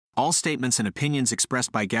All statements and opinions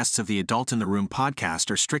expressed by guests of the Adult in the Room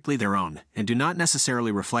podcast are strictly their own and do not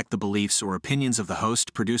necessarily reflect the beliefs or opinions of the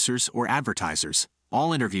host, producers, or advertisers.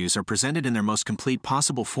 All interviews are presented in their most complete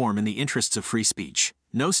possible form in the interests of free speech.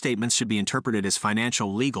 No statements should be interpreted as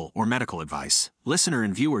financial, legal, or medical advice. Listener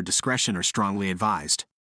and viewer discretion are strongly advised.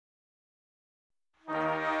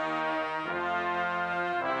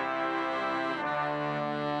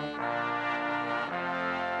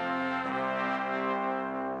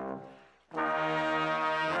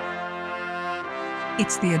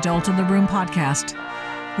 It's the Adult in the Room podcast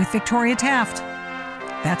with Victoria Taft.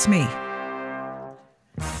 That's me.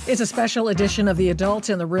 It's a special edition of the Adult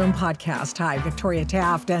in the Room podcast. Hi, Victoria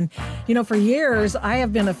Taft. And, for years, I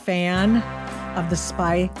have been a fan of the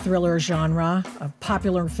spy thriller genre, of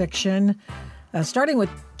popular fiction, starting with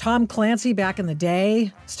Tom Clancy back in the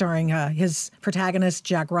day, starring his protagonist,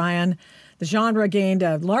 Jack Ryan. The genre gained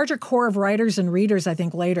a larger core of writers and readers, I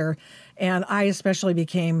think, later. And I especially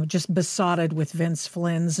became just besotted with Vince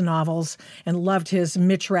Flynn's novels and loved his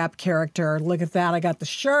Mitch Rapp character. Look at that. I got the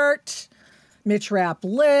shirt. Mitch Rapp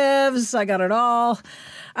lives. I got it all.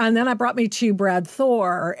 And then I brought me to Brad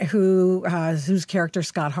Thor, whose character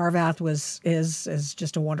Scott Harvath is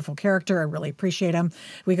just a wonderful character. I really appreciate him.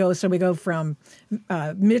 We go from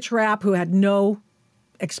Mitch Rapp, who had no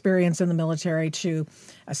experience in the military, to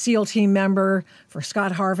a SEAL team member for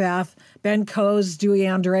Scott Harvath. Ben Coe's Dewey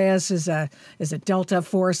Andreas is a Delta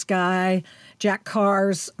Force guy. Jack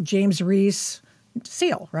Carr's James Reese,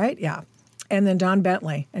 SEAL, right? Yeah. And then Don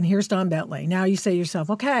Bentley. And here's Don Bentley. Now you say to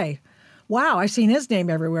yourself, okay, wow, I've seen his name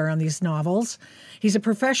everywhere on these novels. He's a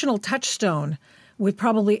professional touchstone with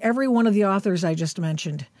probably every one of the authors I just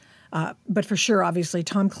mentioned. But for sure, obviously,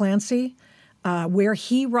 Tom Clancy, where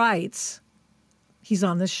he writes, he's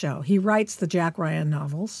on this show. He writes the Jack Ryan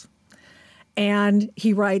novels, and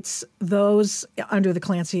he writes those under the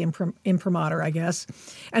Clancy imprimatur, I guess.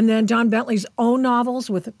 And then Don Bentley's own novels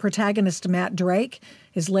with protagonist Matt Drake.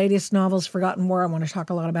 His latest novels, Forgotten War. I want to talk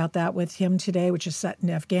a lot about that with him today, which is set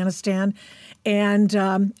in Afghanistan. And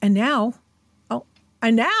now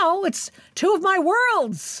it's two of my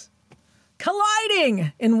worlds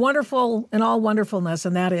colliding in all wonderfulness,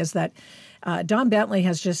 and that is that Don Bentley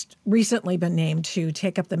has just recently been named to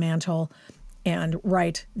take up the mantle and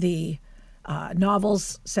write the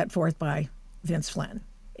novels set forth by Vince Flynn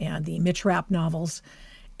and the Mitch Rapp novels.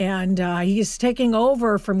 And he's taking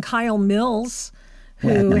over from Kyle Mills,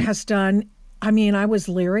 who has done, I was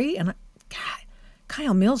leery, and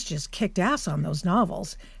Kyle Mills just kicked ass on those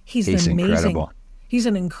novels. He's amazing. Incredible. He's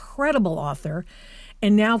an incredible author.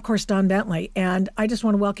 And now, of course, Don Bentley. And I just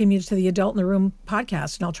want to welcome you to the Adult in the Room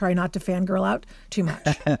podcast, and I'll try not to fangirl out too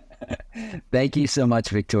much. Thank you so much,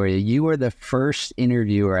 Victoria. You are the first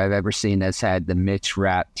interviewer I've ever seen that's had the Mitch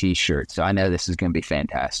Rapp t-shirt, so I know this is going to be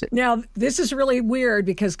fantastic. Now, this is really weird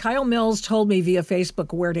because Kyle Mills told me via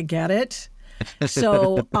Facebook where to get it.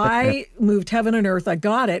 So I moved heaven and earth. I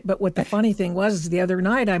got it. But what the funny thing was the other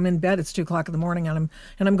night I'm in bed. It's 2:00 in the morning and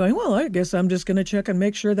I'm going, well, I guess I'm just going to check and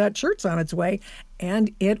make sure that shirt's on its way.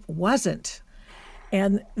 And it wasn't.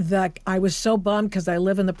 And I was so bummed because I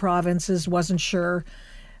live in the provinces, wasn't sure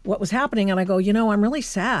what was happening. And I go, I'm really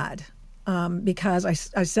sad because I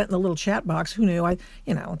sent in the little chat box. Who knew?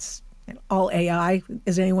 It's all AI.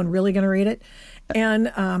 Is anyone really going to read it?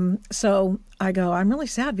 And so I go, I'm really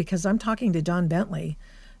sad because I'm talking to Don Bentley,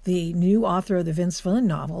 the new author of the Vince Flynn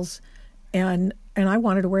novels, and I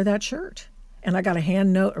wanted to wear that shirt. And I got a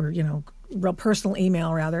hand note, or, real personal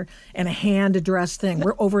email rather, and a hand addressed thing.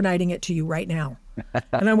 We're overnighting it to you right now.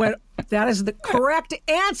 And I went, that is the correct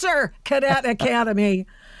answer, Cadet Academy.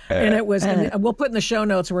 And it was, and we'll put in the show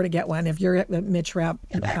notes where to get one if you're a Mitch Rapp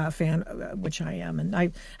fan, which I am. And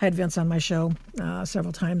I had Vince on my show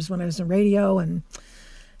several times when I was in radio. And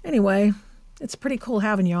anyway, it's pretty cool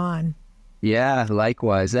having you on. Yeah,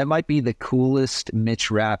 likewise. That might be the coolest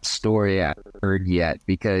Mitch Rapp story I've heard yet,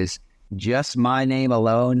 because just my name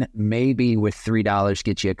alone, maybe with $3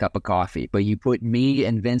 get you a cup of coffee. But you put me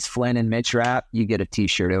and Vince Flynn and Mitch Rapp, you get a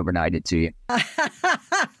t-shirt overnighted to you.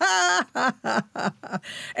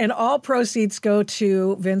 And all proceeds go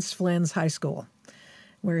to Vince Flynn's high school,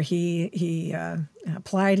 where he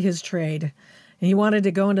applied his trade. And he wanted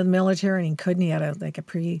to go into the military, and he couldn't. He had a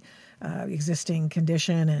pre-existing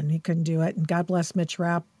condition, and he couldn't do it. And God bless Mitch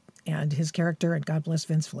Rapp and his character, and God bless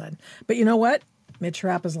Vince Flynn. But you know what? Mitch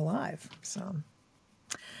Rapp is alive.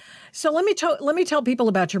 So let me tell people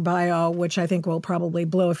about your bio, which I think will probably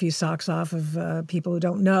blow a few socks off of people who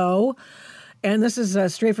don't know. And this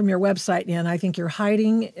is straight from your website, and I think you're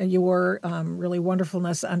hiding your really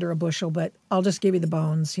wonderfulness under a bushel, but I'll just give you the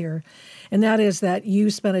bones here. And that is that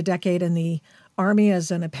you spent a decade in the Army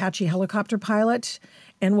as an Apache helicopter pilot.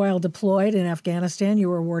 And while deployed in Afghanistan, you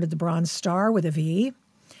were awarded the Bronze Star with a V.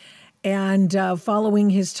 And following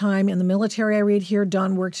his time in the military, I read here,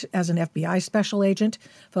 Don worked as an FBI special agent,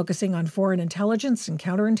 focusing on foreign intelligence and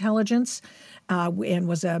counterintelligence, and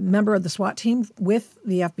was a member of the SWAT team with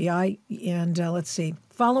the FBI. And let's see,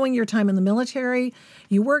 following your time in the military,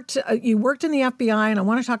 you worked in the FBI, and I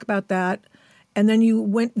want to talk about that. And then you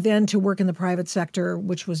went then to work in the private sector,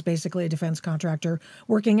 which was basically a defense contractor,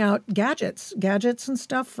 working out gadgets and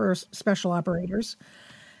stuff for special operators.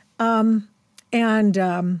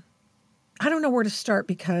 I don't know where to start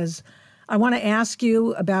because I want to ask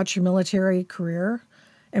you about your military career,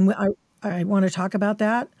 and I want to talk about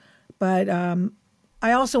that. But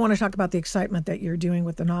I also want to talk about the excitement that you're doing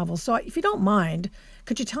with the novel. So if you don't mind,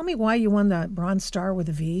 could you tell me why you won the Bronze Star with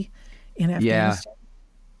a V in Afghanistan?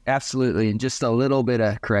 Yeah, absolutely. And just a little bit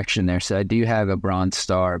of correction there. So I do have a Bronze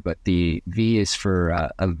Star, but the V is for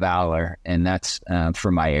a Valor, and that's for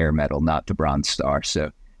my Air Medal, not the Bronze Star. So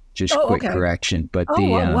just quick correction. But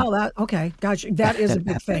okay. Gotcha. That is a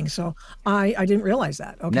big thing. So I didn't realize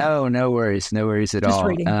that. Okay. No worries at just all.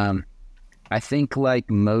 Reading. I think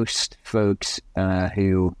like most folks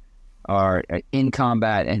who are in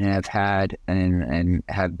combat and have had and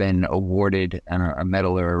have been awarded a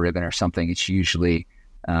medal or a ribbon or something, it's usually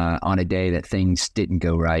on a day that things didn't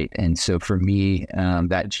go right. And so for me,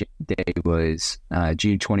 that day was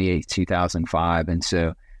June 28th, 2005. And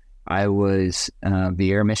so I was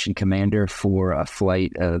the air mission commander for a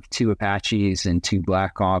flight of 2 Apaches and 2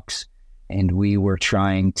 Blackhawks, and we were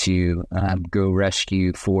trying to go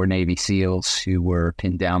rescue 4 Navy SEALs who were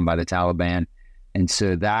pinned down by the Taliban. And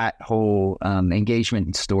so that whole engagement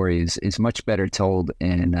and story is much better told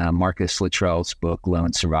in Marcus Luttrell's book,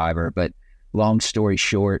 Lone Survivor. But long story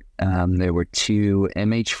short, there were 2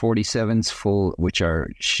 MH-47s which are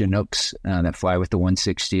Chinooks that fly with the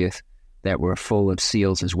 160th, that were full of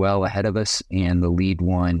SEALs as well ahead of us, and the lead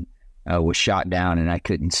one was shot down, and I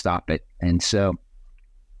couldn't stop it. And so,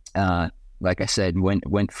 like I said,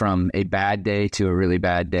 went from a bad day to a really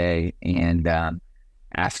bad day, and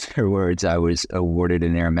afterwards I was awarded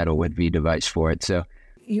an Air Medal with V device for it. So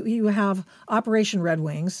you have Operation Red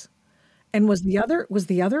Wings. And was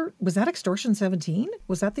that Extortion 17?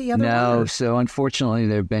 Was that the other one? No, so unfortunately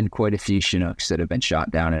there have been quite a few Chinooks that have been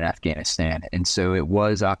shot down in Afghanistan. And so it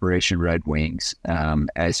was Operation Red Wings.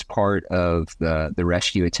 As part of the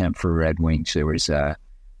rescue attempt for Red Wings, there was a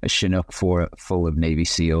Chinook full of Navy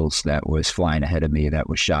SEALs that was flying ahead of me that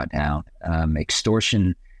was shot down.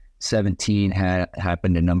 Extortion 17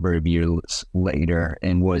 happened a number of years later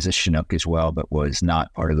and was a Chinook as well, but was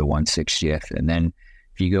not part of the 160th. And then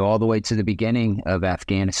if you go all the way to the beginning of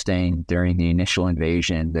Afghanistan during the initial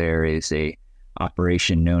invasion, there is a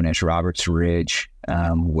operation known as Roberts Ridge,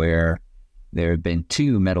 where there have been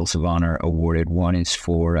 2 Medals of Honor awarded. One is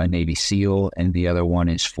for a Navy SEAL, and the other one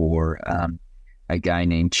is for a guy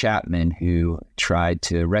named Chapman who tried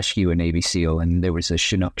to rescue a Navy SEAL, and there was a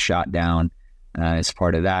Chinook shot down as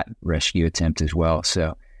part of that rescue attempt as well.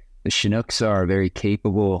 So the Chinooks are very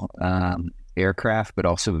capable aircraft, but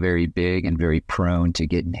also very big and very prone to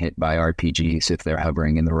getting hit by RPGs if they're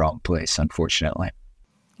hovering in the wrong place, unfortunately.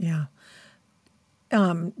 Yeah.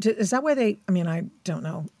 Is that why I don't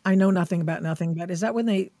know. I know nothing about nothing, but is that when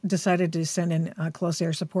they decided to send in close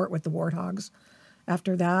air support with the Warthogs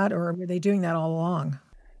after that, or were they doing that all along?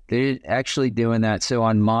 They're actually doing that. So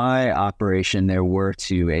on my operation, there were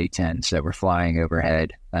 2 A-10s that were flying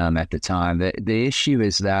overhead at the time. The issue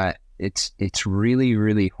is that it's really,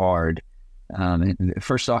 really hard.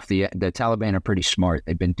 First off, the Taliban are pretty smart.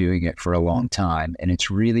 They've been doing it for a long time, and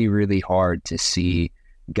it's really, really hard to see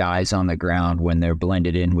guys on the ground when they're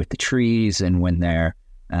blended in with the trees and when they're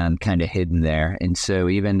kind of hidden there. And so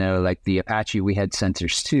even though like the Apache, we had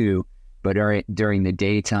sensors too, but during the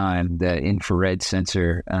daytime, the infrared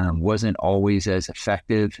sensor wasn't always as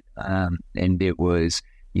effective, and it was,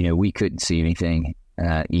 we couldn't see anything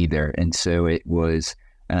either. And so it was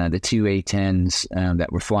the 2 A-10s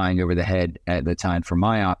that were flying over the head at the time for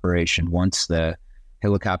my operation. Once the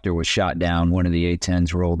helicopter was shot down, one of the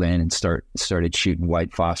A-10s rolled in and started shooting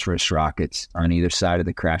white phosphorus rockets on either side of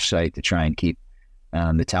the crash site to try and keep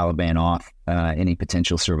the Taliban off any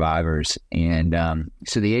potential survivors. And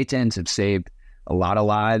so the A-10s have saved a lot of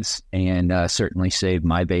lives and certainly saved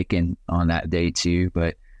my bacon on that day too.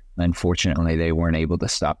 But unfortunately, they weren't able to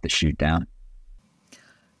stop the shoot down.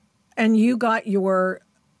 And you got your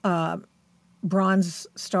Bronze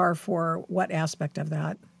Star for what aspect of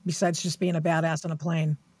that, besides just being a badass on a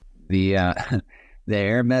plane? The the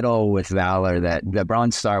Air Medal with Valor, that the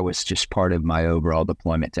Bronze Star was just part of my overall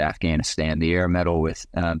deployment to Afghanistan. The Air Medal with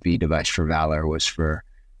V Device for Valor was for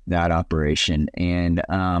that operation. And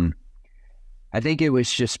I think it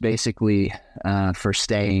was just basically for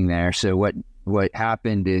staying there. So what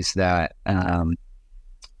happened is that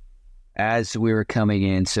as we were coming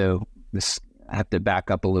in, so this, I have to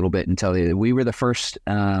back up a little bit and tell you that we were the first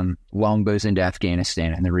longbows into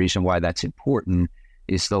Afghanistan. And the reason why that's important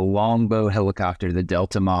is the longbow helicopter, the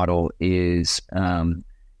Delta model, is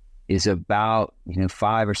about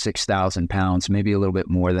 5,000 or 6,000 pounds, maybe a little bit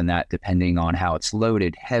more than that, depending on how it's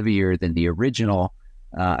loaded, heavier than the original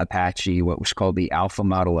Apache, what was called the Alpha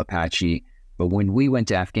model Apache. But when we went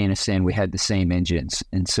to Afghanistan, we had the same engines.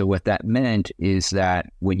 And so what that meant is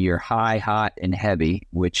that when you're high, hot, and heavy,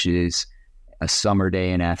 which is a summer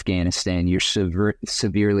day in Afghanistan, you're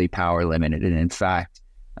severely power limited. And in fact,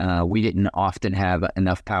 we didn't often have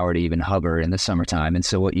enough power to even hover in the summertime. And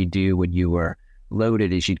so what you do when you were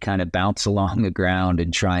loaded is you'd kind of bounce along the ground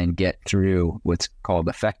and try and get through what's called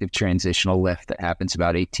effective transitional lift that happens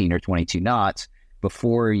about 18 or 22 knots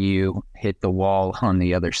before you hit the wall on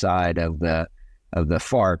the other side of the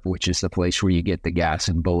FARP, which is the place where you get the gas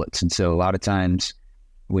and bullets. And so a lot of times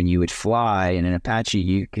when you would fly in an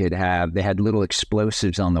Apache, they had little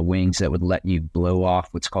explosives on the wings that would let you blow off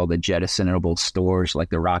what's called the jettisonable stores,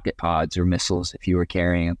 like the rocket pods or missiles if you were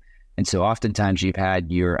carrying them. And so oftentimes you've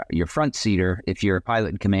had your front seater, if you're a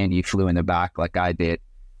pilot in command, you flew in the back like I did,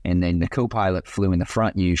 and then the co-pilot flew in the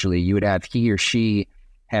front usually. You would have he or she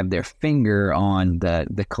have their finger on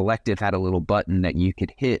the collective, had a little button that you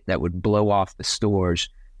could hit that would blow off the stores.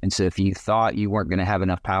 And so if you thought you weren't going to have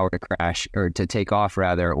enough power to crash or to take off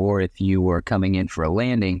rather, or if you were coming in for a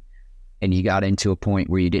landing and you got into a point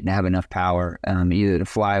where you didn't have enough power, either to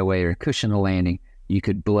fly away or cushion the landing, you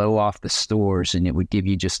could blow off the stores and it would give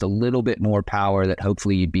you just a little bit more power that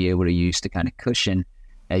hopefully you'd be able to use to kind of cushion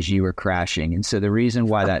as you were crashing. And so the reason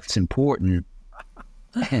why that's important,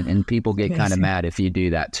 and people get kind of mad if you do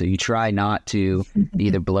that. So you try not to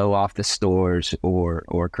either blow off the stores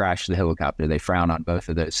or crash the helicopter. They frown on both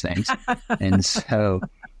of those things. And so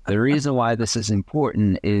the reason why this is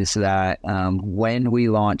important is that when we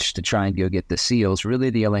launched to try and go get the SEALs, really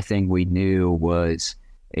the only thing we knew was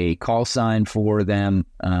a call sign for them,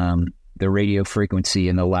 the radio frequency,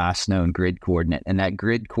 and the last known grid coordinate. And that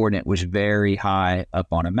grid coordinate was very high up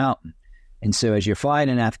on a mountain. And so as you're flying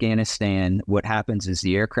in Afghanistan, what happens is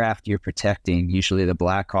the aircraft you're protecting, usually the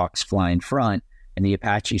Black Hawks fly in front and the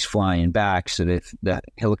Apaches fly in back, so that if the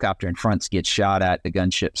helicopter in front gets shot at, the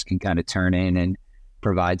gunships can kind of turn in and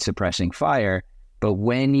provide suppressing fire. But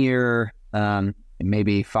when you're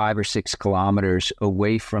maybe 5 or 6 kilometers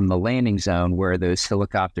away from the landing zone where those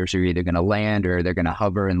helicopters are either going to land or they're going to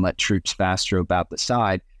hover and let troops fast rope out the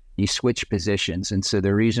side, you switch positions. And so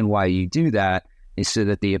the reason why you do that is so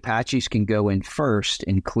that the Apaches can go in first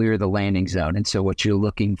and clear the landing zone. And so what you're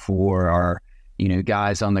looking for are,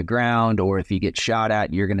 guys on the ground, or if you get shot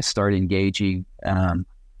at, you're going to start engaging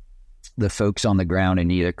the folks on the ground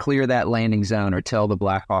and either clear that landing zone or tell the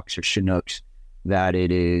Black Hawks or Chinooks that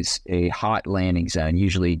it is a hot landing zone.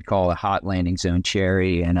 Usually you'd call a hot landing zone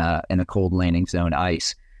Cherry and a cold landing zone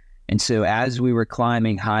Ice. And so as we were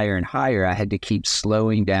climbing higher and higher, I had to keep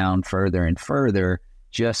slowing down further and further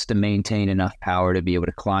just to maintain enough power to be able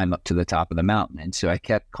to climb up to the top of the mountain. And so I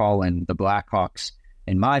kept calling the Black Hawks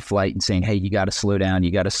in my flight and saying, hey, you got to slow down,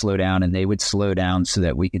 you got to slow down. And they would slow down so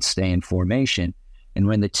that we could stay in formation. And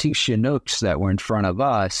when the 2 Chinooks that were in front of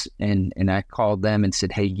us, and I called them and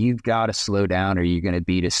said, hey, you've got to slow down or you're going to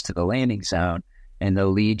beat us to the landing zone. And the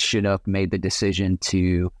lead Chinook made the decision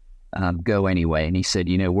to go anyway. And he said,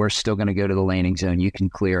 we're still going to go to the landing zone. You can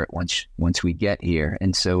clear it once we get here.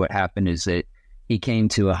 And so what happened is that he came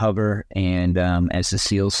to a hover, and as the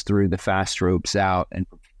SEALs threw the fast ropes out and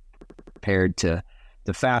prepared to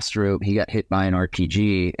fast rope, he got hit by an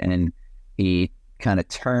RPG, and he kind of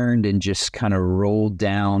turned and just kind of rolled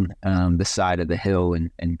down the side of the hill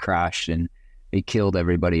and crashed, and it killed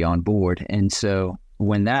everybody on board. And so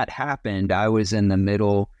when that happened, I was in the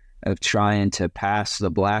middle of trying to pass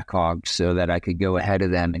the Black Hawks so that I could go ahead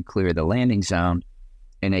of them and clear the landing zone.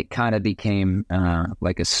 And it kind of became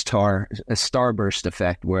like a starburst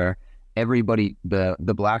effect where everybody, the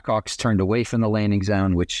Black Hawks turned away from the landing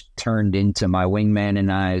zone, which turned into my wingman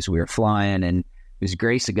and I as we were flying. And it was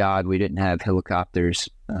grace of God we didn't have helicopters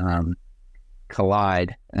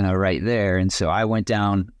collide right there. And so I went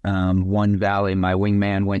down one valley, my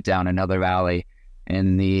wingman went down another valley,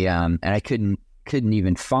 and and I couldn't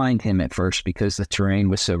even find him at first because the terrain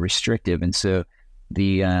was so restrictive. And so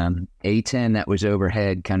the A-10 that was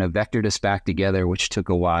overhead kind of vectored us back together, which took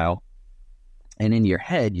a while. And in your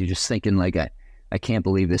head, you're just thinking like, I can't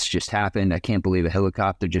believe this just happened. I can't believe a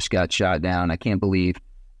helicopter just got shot down. I can't believe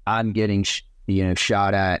I'm getting,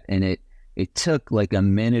 shot at. And it took like a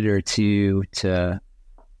minute or two to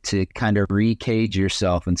kind of recage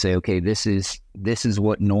yourself and say, okay, this is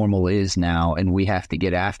what normal is now, and we have to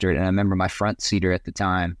get after it. And I remember my front seater at the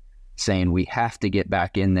time saying, we have to get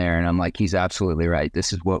back in there. And I'm like, he's absolutely right.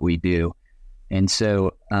 This is what we do. And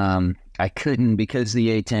so I couldn't, because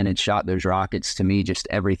the A-10 had shot those rockets, to me, just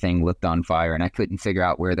everything looked on fire, and I couldn't figure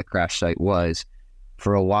out where the crash site was.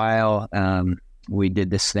 For a while, we did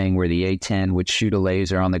this thing where the A-10 would shoot a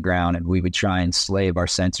laser on the ground, and we would try and slave our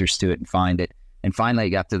sensors to it and find it. And finally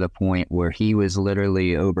it got to the point where he was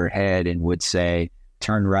literally overhead and would say,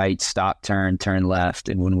 turn right, stop, turn left.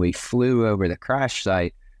 And when we flew over the crash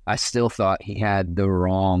site, I still thought he had the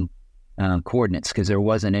wrong coordinates, because there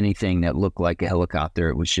wasn't anything that looked like a helicopter.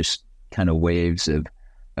 It was just kind of waves of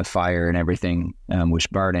fire, and everything was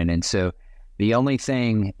burning. And so the only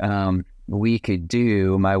thing we could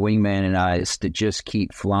do, my wingman and I, is to just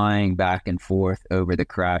keep flying back and forth over the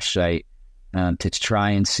crash site to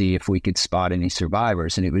try and see if we could spot any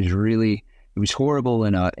survivors. And it was horrible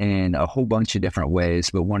in a whole bunch of different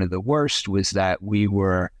ways. But one of the worst was that we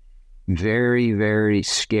were very, very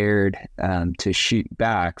scared to shoot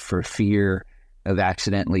back for fear of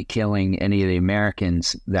accidentally killing any of the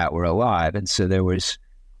Americans that were alive. And so there was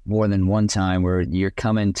more than one time where you're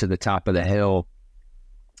coming to the top of the hill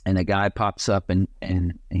and a guy pops up and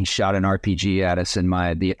he shot an RPG at us. And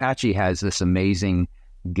the Apache has this amazing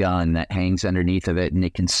gun that hangs underneath of it, and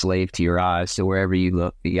it can slave to your eyes. So wherever you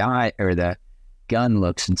look, the gun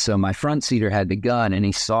looks. And so my front seater had the gun, and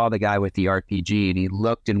he saw the guy with the RPG, and he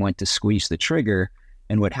looked and went to squeeze the trigger.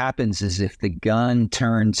 And what happens is, if the gun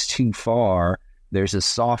turns too far, there's a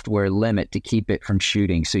software limit to keep it from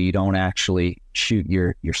shooting, so you don't actually shoot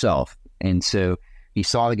yourself. And so he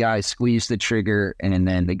saw the guy squeeze the trigger, and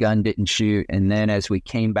then the gun didn't shoot. And then as we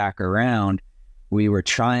came back around, we were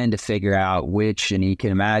trying to figure out which, and you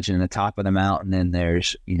can imagine the top of the mountain, and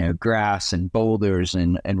there's, grass and boulders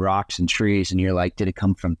and rocks and trees. And you're like, did it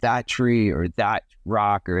come from that tree or that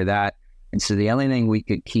rock or that? And so the only thing we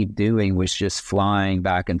could keep doing was just flying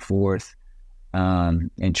back and forth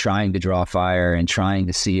and trying to draw fire and trying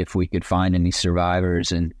to see if we could find any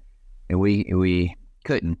survivors. And we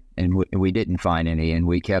couldn't, and we didn't find any. And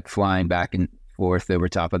we kept flying back and forth over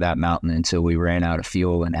top of that mountain until we ran out of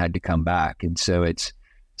fuel and had to come back. And so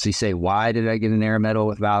so you say, why did I get an Air Medal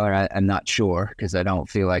with Valor? I'm not sure, because I don't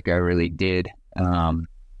feel like I really did.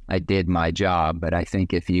 I did my job, but I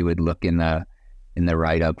think if you would look in the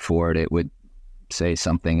write-up for it, it would say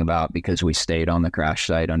something about, because we stayed on the crash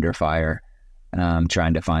site under fire,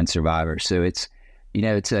 trying to find survivors. So it's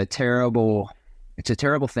a terrible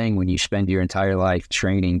thing when you spend your entire life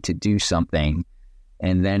training to do something,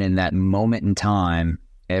 and then in that moment in time,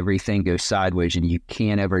 everything goes sideways, and you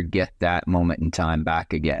can't ever get that moment in time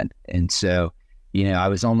back again. And so, I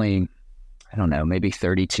was only, I don't know, maybe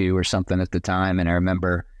 32 or something at the time. And I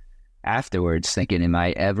remember afterwards thinking, am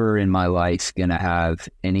I ever in my life going to have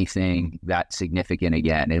anything that significant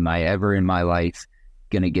again? Am I ever in my life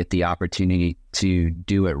going to get the opportunity to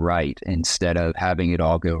do it right instead of having it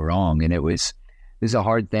all go wrong? And it was a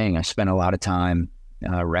hard thing. I spent a lot of time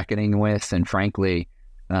reckoning with, and frankly,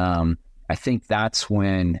 I think that's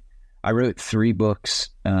when I wrote 3 books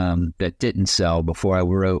that didn't sell before I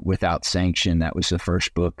wrote Without Sanction. That was the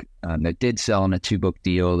first book that did sell in a 2-book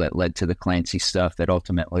deal that led to the Clancy stuff that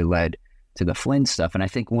ultimately led to the Flynn stuff. And I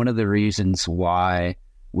think one of the reasons why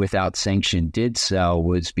Without Sanction did sell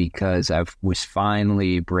was because I was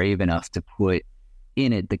finally brave enough to put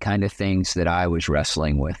in it the kind of things that I was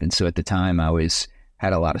wrestling with. And so at the time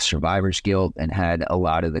had a lot of survivor's guilt and had a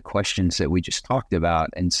lot of the questions that we just talked about.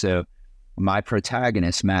 And so my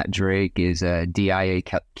protagonist, Matt Drake, is a DIA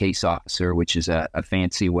case officer, which is a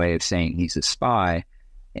fancy way of saying he's a spy.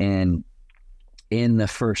 And in the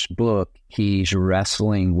first book, he's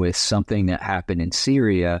wrestling with something that happened in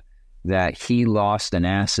Syria, that he lost an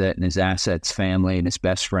asset, and his asset's family and his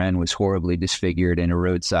best friend was horribly disfigured in a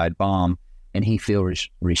roadside bomb, and he feels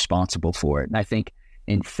responsible for it. And I think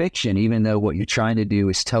in fiction, even though what you're trying to do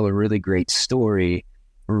is tell a really great story,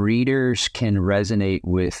 readers can resonate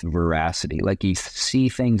with veracity. Like, you see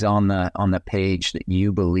things on the page that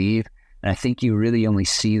you believe, and I think you really only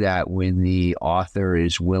see that when the author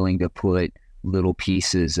is willing to put little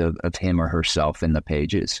pieces of him or herself in the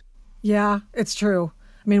pages. Yeah, it's true.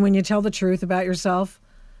 I mean, when you tell the truth about yourself,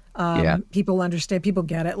 people understand, people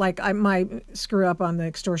get it. Like, my screw up on the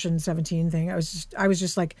extortion 17 thing, I was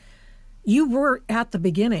just like, you were at the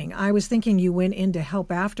beginning. I was thinking you went in to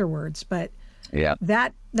help afterwards, but Yeah.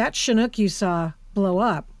 That Chinook you saw blow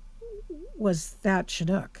up was that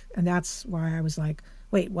Chinook, and that's why I was like,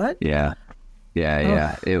 wait, what? Yeah.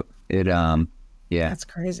 Yeah. Oh, Yeah. that's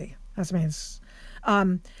crazy. That's amazing.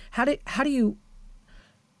 How do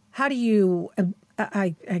you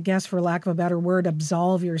I guess, for lack of a better word,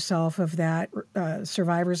 absolve yourself of that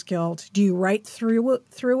survivor's guilt? Do you write through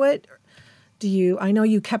it? Do you? I know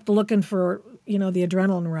you kept looking for the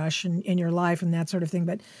adrenaline rush in your life and that sort of thing,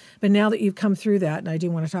 but now that you've come through that, and I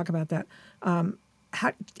do want to talk about that,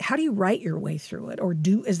 how do you write your way through it, or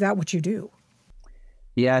is that what you do?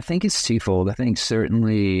 Yeah, I think it's twofold. I think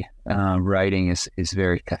certainly writing is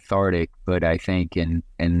very cathartic, but I think in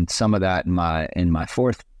some of that in my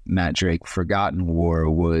fourth Matt Drake Forgotten War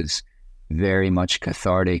was very much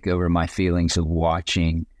cathartic over my feelings of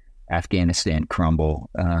watching Afghanistan crumble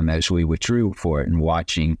as we withdrew for it, and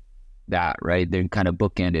watching that, right? They kind of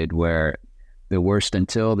bookended where the worst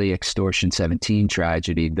until the Extortion 17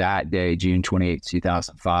 tragedy that day, June 28,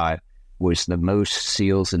 2005, was the most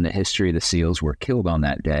SEALs in the history of the SEALs were killed on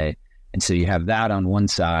that day. And so you have that on one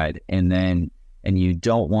side, and you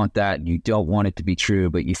don't want that, and you don't want it to be true,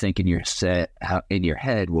 but you think in your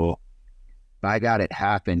head, well, by God, it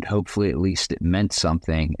happened. Hopefully, at least it meant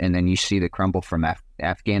something. And then you see the crumble from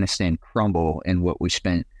Afghanistan crumble, and what we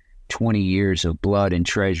spent 20 years of blood and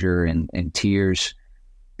treasure and tears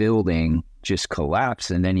building just collapse.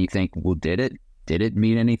 And then you think, well, did it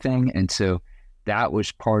mean anything? And so that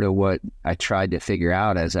was part of what I tried to figure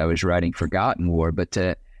out as I was writing Forgotten War. But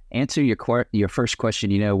to answer your first question,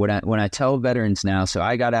 when I tell veterans now, so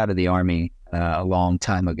I got out of the Army a long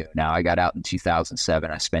time ago now. I got out in 2007.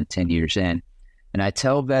 I spent 10 years in. And I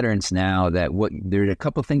tell veterans now that there's a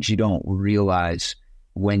couple of things you don't realize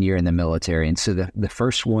when you're in the military. And so the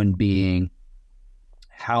first one being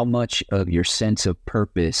how much of your sense of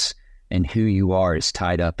purpose and who you are is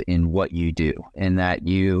tied up in what you do, and that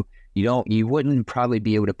you wouldn't probably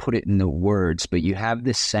be able to put it in the words, but you have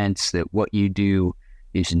this sense that what you do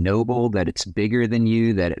is noble, that it's bigger than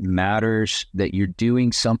you, that it matters, that you're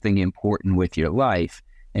doing something important with your life.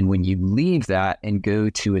 And when you leave that and go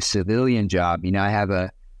to a civilian job, I have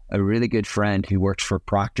a really good friend who works for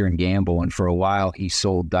Procter & Gamble, and for a while he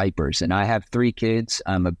sold diapers. And I have 3 kids.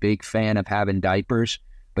 I'm a big fan of having diapers,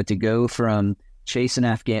 but to go from chasing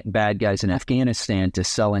bad guys in Afghanistan to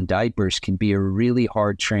selling diapers can be a really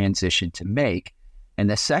hard transition to make. And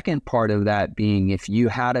the second part of that being, if you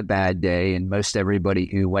had a bad day, and most everybody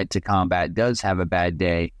who went to combat does have a bad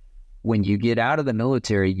day, when you get out of the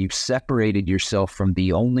military, you've separated yourself from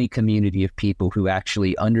the only community of people who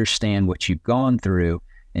actually understand what you've gone through.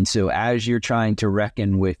 And so as you're trying to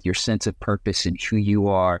reckon with your sense of purpose and who you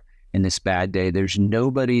are in this bad day, there's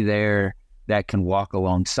nobody there that can walk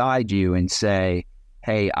alongside you and say,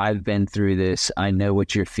 hey, I've been through this. I know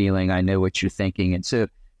what you're feeling. I know what you're thinking. And so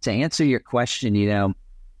to answer your question,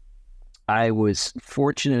 I was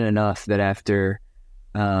fortunate enough that after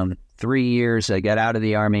 3 years, I got out of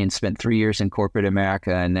the Army and spent 3 years in corporate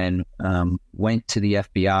America, and then went to the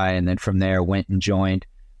FBI, and then from there went and joined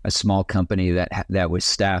a small company that was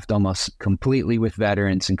staffed almost completely with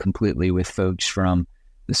veterans and completely with folks from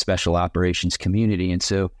the special operations community. And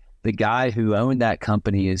so the guy who owned that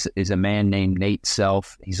company is a man named Nate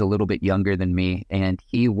Self. He's a little bit younger than me, and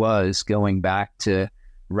he was, going back to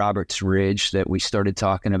Roberts Ridge that we started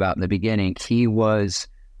talking about in the beginning, he was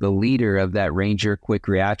the leader of that Ranger Quick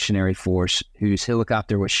Reactionary Force whose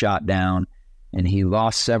helicopter was shot down, and he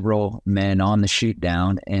lost several men on the shoot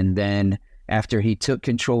down. And then after he took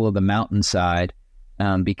control of the mountainside,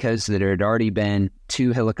 because there had already been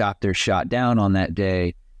 2 helicopters shot down on that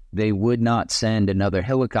day, they would not send another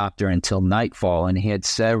helicopter until nightfall. And he had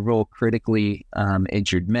several critically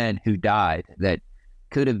injured men who died that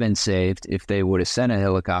could have been saved if they would have sent a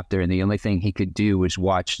helicopter. And the only thing he could do was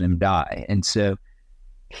watch them die. And so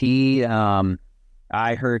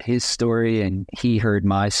I heard his story and he heard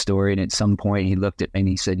my story. And at some point he looked at me and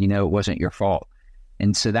he said, it wasn't your fault.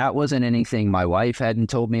 And so that wasn't anything my wife hadn't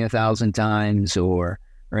told me 1,000 times or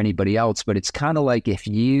anybody else. But it's kind of like if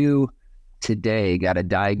you today got a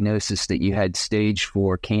diagnosis that you had stage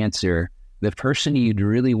 4 cancer, the person you'd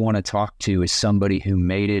really want to talk to is somebody who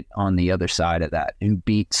made it on the other side of that, who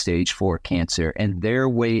beat stage 4 cancer. And their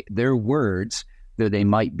words, though they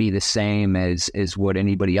might be the same as what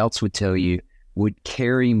anybody else would tell you, would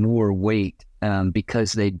carry more weight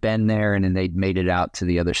because they'd been there and then they'd made it out to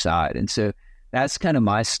the other side. And so that's kind of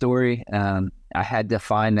my story. I had to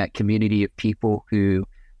find that community of people who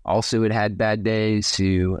also had bad days,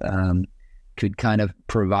 who could kind of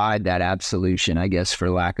provide that absolution, I guess, for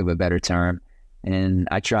lack of a better term. And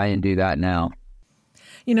I try and do that now.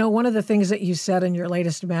 one of the things that you said in your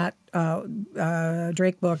latest Matt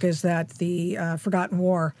Drake book is that the Forgotten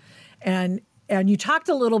War, and you talked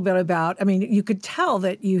a little bit about. I mean, you could tell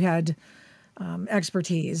that you had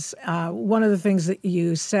expertise. One of the things that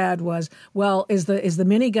you said was, "Well, is the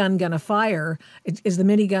minigun going to fire? Is the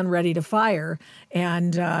minigun ready to fire?"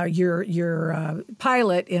 And your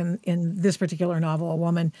pilot in this particular novel, a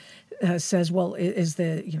woman, says, "Well, is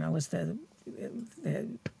the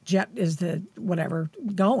jet, is the whatever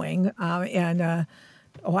going?" Of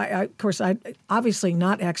course, I obviously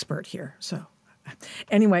not expert here. So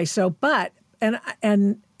anyway,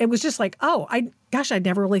 and it was just like, I'd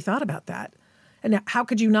never really thought about that. And how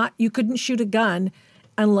could you couldn't shoot a gun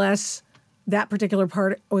unless that particular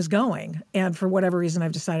part was going. And for whatever reason,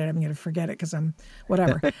 I've decided I'm going to forget it because I'm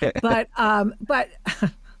whatever. but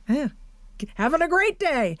yeah, having a great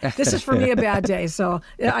day. This is for me a bad day. So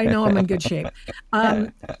I know I'm in good shape.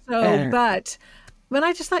 But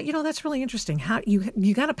I just thought, that's really interesting. How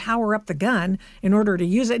you got to power up the gun in order to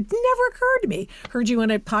use it. It never occurred to me. Heard you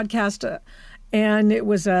in a podcast, and it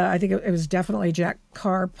was I think it was definitely Jack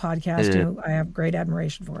Carr podcast, who I have great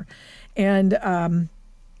admiration for, and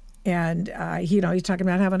he's talking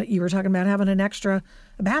about you were talking about having an extra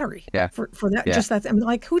battery for that. Yeah. Just that. I mean,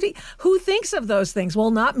 like who thinks of those things?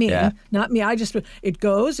 Well, not me. Not me. It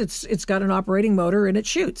goes. It's got an operating motor and it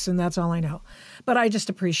shoots, and that's all I know. But I just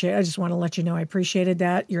want to let you know I appreciated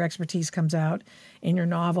that. Your expertise comes out in your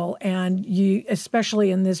novel. And you, especially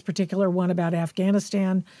in this particular one about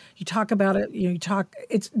Afghanistan, you talk about it.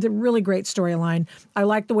 It's the really great storyline. I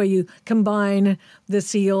like the way you combine the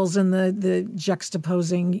SEALs and the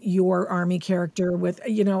juxtaposing your Army character with,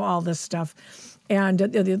 all this stuff. And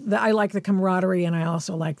I like the camaraderie, and I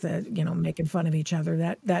also like the, making fun of each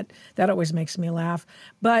other. That always makes me laugh.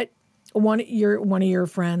 But one of your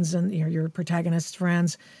friends and your protagonist's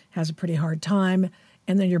friends has a pretty hard time,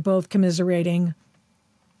 and then you're both commiserating.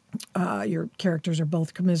 Your characters are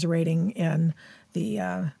both commiserating in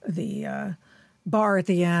the bar at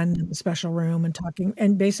the end, in the special room, and talking.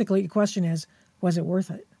 And basically, the question is, was it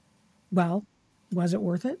worth it? Well, was it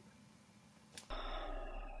worth it?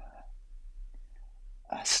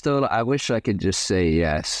 Still, I wish I could just say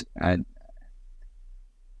yes. I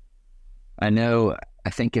know. I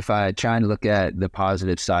think if I try and look at the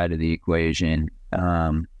positive side of the equation,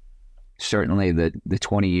 certainly the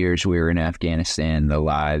 20 years we were in Afghanistan, the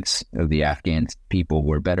lives of the Afghan people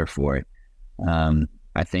were better for it.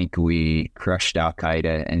 I think we crushed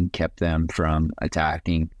Al-Qaeda and kept them from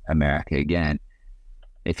attacking America again.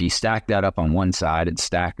 If you stack that up on one side and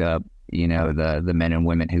stack up, the men and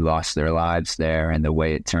women who lost their lives there and the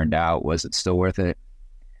way it turned out, was it still worth it?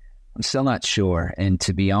 I'm still not sure. And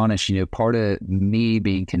to be honest, part of me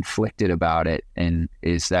being conflicted about it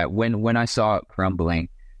is that when I saw it crumbling,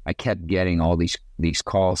 I kept getting all these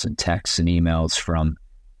calls and texts and emails from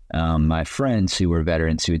my friends who were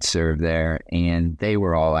veterans who had served there, and they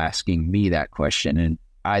were all asking me that question, and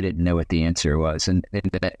I didn't know what the answer was. And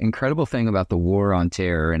the incredible thing about the war on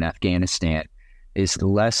terror in Afghanistan is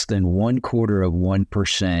less than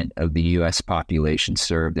 0.25% of the U.S. population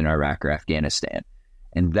served in Iraq or Afghanistan.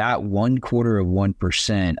 And that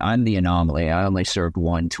 0.25%, I'm the anomaly. I only served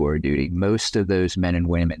one tour of duty. Most of those men and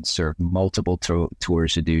women served multiple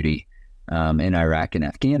tours of duty in Iraq and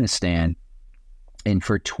Afghanistan. And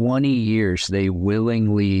for 20 years, they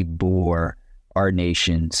willingly bore our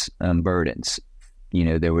nation's burdens.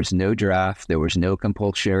 There was no draft. There was no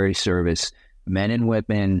compulsory service. Men and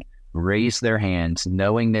women raised their hands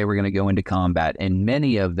knowing they were going to go into combat, and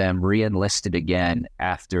many of them re-enlisted again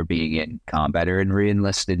after being in combat, or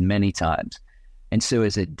re-enlisted many times. And so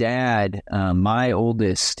as a dad, my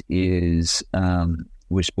oldest was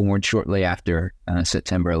born shortly after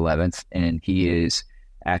September 11th, and he is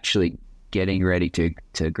actually getting ready to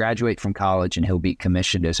graduate from college, and he'll be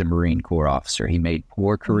commissioned as a Marine Corps officer. He made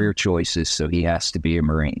poor career choices, so he has to be a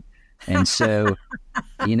Marine. And so,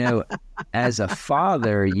 as a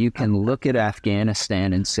father, you can look at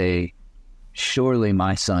Afghanistan and say, surely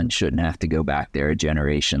my son shouldn't have to go back there a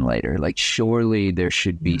generation later. Like, surely there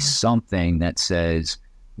should be something that says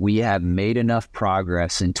we have made enough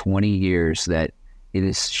progress in 20 years that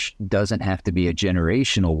doesn't have to be a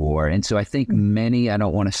generational war. And so I think I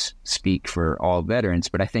don't want to speak for all veterans,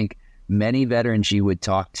 but I think many veterans you would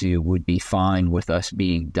talk to would be fine with us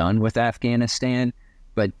being done with Afghanistan.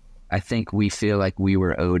 But I think we feel like we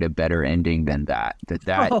were owed a better ending than that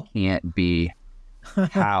can't be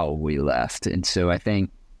how we left. And so I think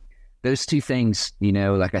those two things,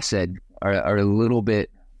 like I said, are a little bit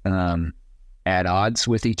at odds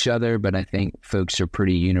with each other, but I think folks are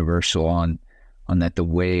pretty universal on that the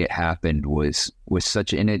way it happened was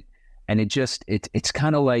such in it. And it's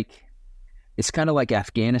kind of like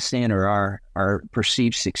Afghanistan, or our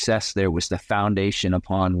perceived success there was the foundation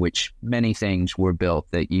upon which many things were built.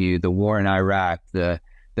 The war in Iraq, the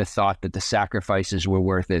thought that the sacrifices were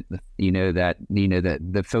worth it,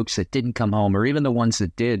 the folks that didn't come home, or even the ones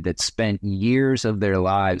that did, that spent years of their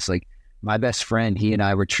lives. Like my best friend, he and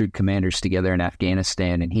I were troop commanders together in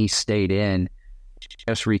Afghanistan, and he stayed in,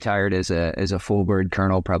 just retired as a full bird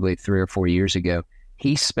colonel probably 3 or 4 years ago.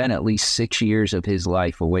 He spent at least 6 years of his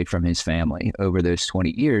life away from his family over those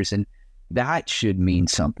 20 years. And that should mean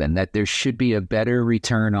something, that there should be a better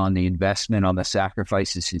return on the investment, on the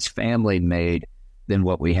sacrifices his family made, than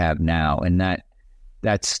what we have now. And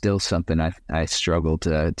that's still something I struggle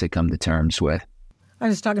to come to terms with. I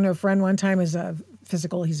was talking to a friend one time, he's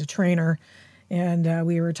a trainer, and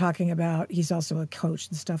we were talking about, he's also a coach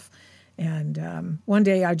and stuff. And one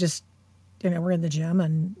day I just, we're in the gym,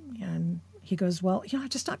 and he goes, well, I'm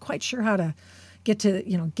just not quite sure how to get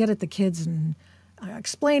at the kids and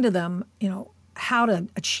explain to them, how to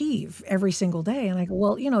achieve every single day. And I go,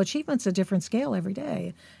 well, achievement's a different scale every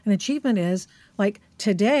day. And achievement is like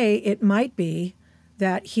today, it might be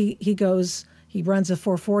that he runs a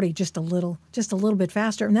 440 just a little bit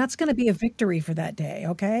faster. And that's going to be a victory for that day.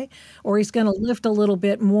 Okay. Or he's going to lift a little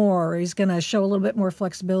bit more, or he's going to show a little bit more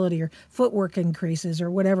flexibility, or footwork increases, or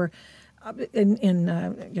whatever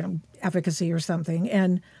in efficacy or something.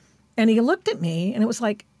 And he looked at me, and it was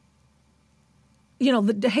like,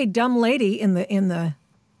 hey, dumb lady in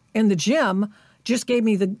the gym just gave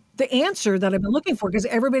me the answer that I've been looking for, because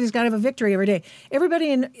everybody's got to have a victory every day.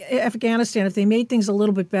 Everybody in Afghanistan, if they made things a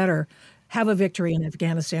little bit better, have a victory in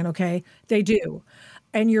Afghanistan, okay? They do.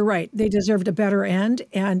 And you're right, they deserved a better end,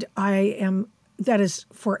 and that is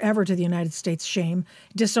forever to the United States shame,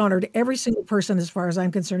 dishonored every single person, as far as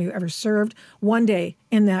I'm concerned, who ever served one day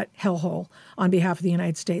in that hellhole on behalf of the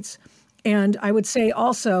United States. And I would say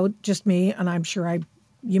also, just me, and I'm sure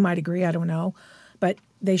you might agree, I don't know, but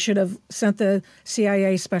they should have sent the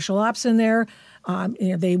CIA special ops in there.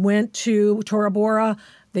 They went to Tora Bora.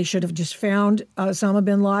 They should have just found Osama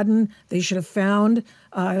bin Laden. They should have found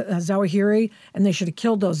Zawahiri, and they should have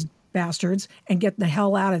killed those bastards and get the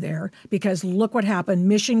hell out of there, because look what happened.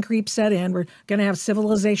 Mission creep set in. We're going to have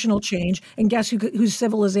civilizational change. And guess whose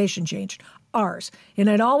civilization changed? Ours. And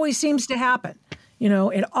it always seems to happen.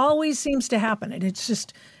 It always seems to happen. And it's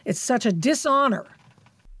such a dishonor.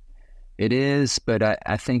 It is, but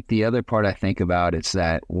I think the other part I think about is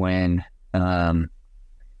that when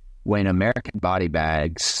American body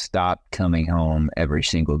bags stop coming home every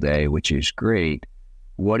single day, which is great,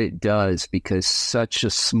 what it does, because such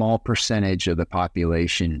a small percentage of the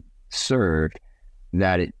population served,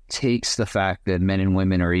 that it takes the fact that men and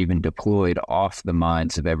women are even deployed off the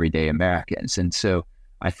minds of everyday Americans. And so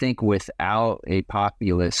I think without a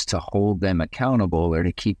populace to hold them accountable, or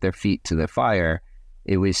to keep their feet to the fire,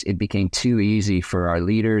 it became too easy for our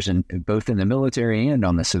leaders, and both in the military and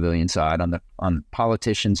on the civilian side. On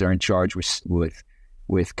politicians are in charge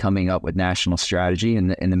with coming up with national strategy,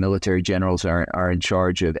 and the military generals are in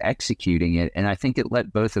charge of executing it. And I think it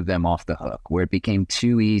let both of them off the hook, where it became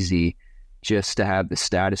too easy just to have the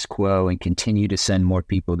status quo and continue to send more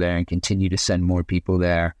people there and continue to send more people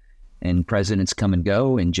there. And presidents come and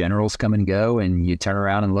go, and generals come and go, and you turn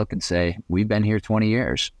around and look and say, we've been here 20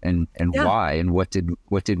 years, and yeah. Why, and what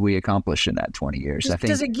did we accomplish in that 20 years?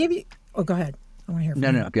 Does it give you? Oh, go ahead. I want to hear from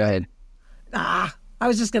you. No, go ahead. I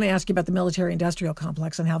was just going to ask you about the military-industrial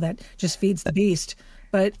complex and how that just feeds the beast.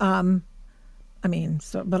 But I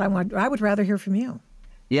would rather hear from you.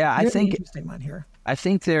 Yeah, You're the interesting one here. I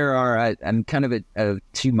think there are, I'm kind of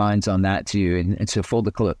two minds on that too. And so full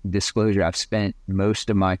disclosure, I've spent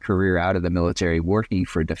most of my career out of the military working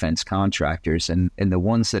for defense contractors. And the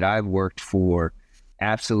ones that I've worked for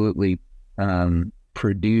absolutely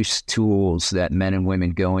produced tools that men and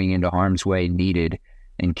women going into harm's way needed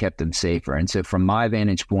and kept them safer. And so from my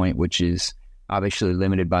vantage point, which is obviously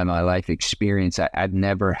limited by my life experience, I've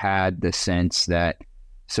never had the sense that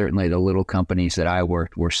certainly the little companies that I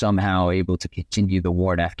worked were somehow able to continue the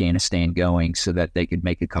war in Afghanistan going so that they could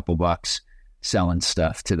make a couple bucks selling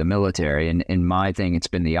stuff to the military. And in my thing, it's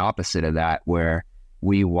been the opposite of that, where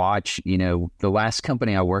we watch, the last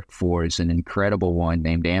company I worked for is an incredible one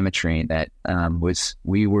named Amatrine that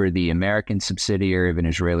we were the American subsidiary of an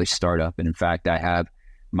Israeli startup. And in fact, I have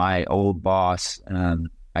my old boss,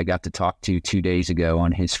 I got to talk to 2 days ago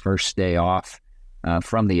on his first day off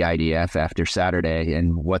from the IDF after Saturday,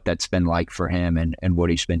 and what that's been like for him and what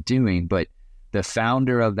he's been doing. But the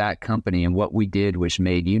founder of that company, and what we did was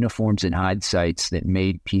made uniforms and hide sites that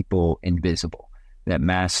made people invisible. that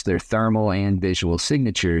masked their thermal and visual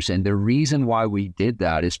signatures. And the reason why we did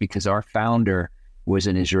that is because our founder was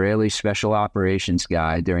an Israeli special operations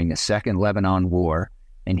guy during the Second Lebanon War,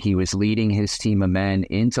 and he was leading his team of men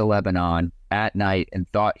into Lebanon at night and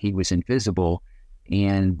thought he was invisible.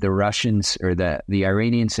 And the Russians, or the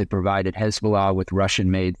Iranians, had provided Hezbollah with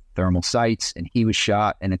Russian-made thermal sights, and he was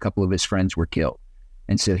shot and a couple of his friends were killed.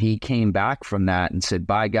 And so he came back from that and said,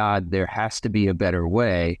 by God, there has to be a better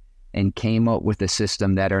way, and came up with a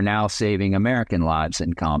system that are now saving American lives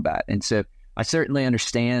in combat. And so I certainly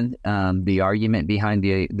understand the argument behind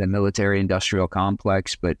the military-industrial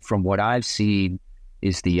complex, but from what I've seen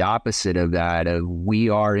is the opposite of that, of we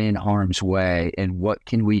are in harm's way, and what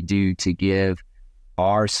can we do to give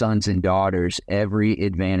our sons and daughters every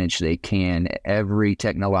advantage they can, every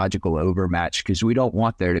technological overmatch, because we don't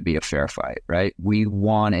want there to be a fair fight, right? We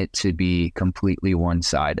want it to be completely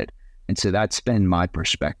one-sided. And so that's been my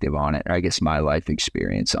perspective on it, I guess my life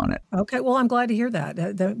experience on it. Okay, well, I'm glad to hear that.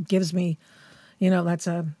 That gives me, that's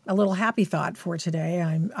a little happy thought for today.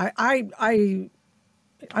 I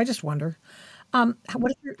just wonder,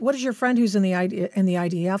 what does your friend who's in the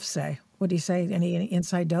IDF say? What do you say? Any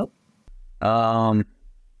inside dope? Trying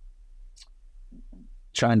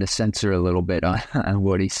to censor a little bit on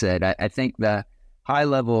what he said. I think the high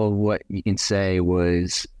level of what you can say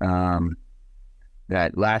was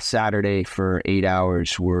that last Saturday for 8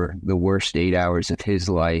 hours were the worst 8 hours of his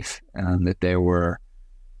life, that there were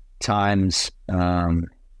times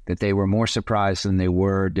that they were more surprised than they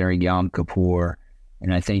were during Yom Kippur.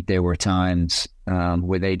 And I think there were times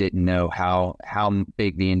where they didn't know how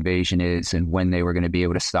big the invasion is and when they were going to be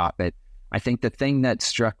able to stop it. I think the thing that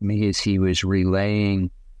struck me is he was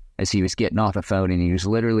relaying as he was getting off the phone, and he was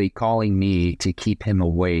literally calling me to keep him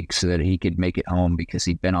awake so that he could make it home because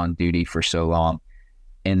he'd been on duty for so long.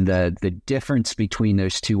 And the difference between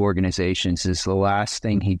those two organizations is the last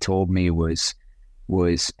thing he told me was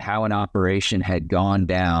how an operation had gone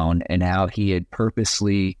down and how he had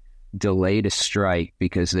purposely delayed a strike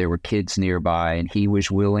because there were kids nearby, and he was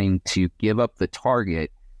willing to give up the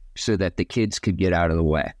target so that the kids could get out of the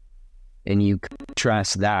way. And you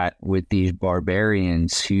contrast that with these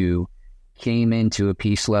barbarians who came into a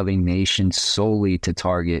peace-loving nation solely to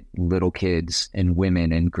target little kids and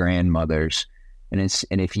women and grandmothers. And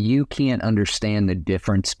if you can't understand the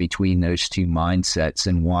difference between those two mindsets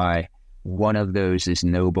and why one of those is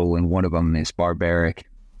noble and one of them is barbaric,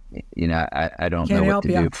 I don't know what to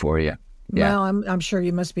do for you. Yeah. Well, I'm sure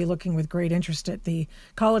you must be looking with great interest at the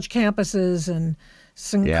college campuses and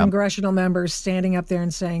some congressional members standing up there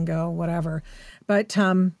and saying, go, whatever. But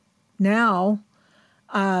now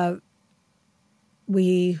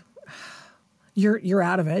you're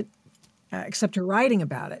out of it, except you're writing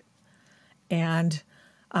about it. And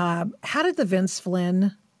how did the Vince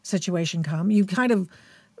Flynn situation come? You kind of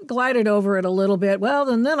glided over it a little bit. Well,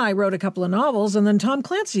 and then I wrote a couple of novels, and then Tom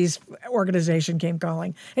Clancy's organization came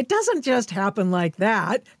calling. It doesn't just happen like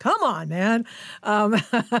that. Come on, man. Tell me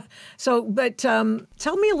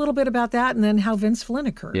a little bit about that, and then how Vince Flynn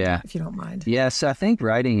occurred, if you don't mind. Yes, I think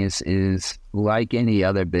writing is like any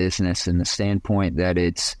other business in the standpoint that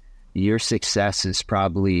it's your success is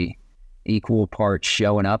probably equal parts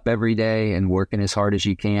showing up every day and working as hard as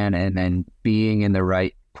you can, and then being in the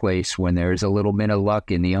right place when there's a little bit of luck,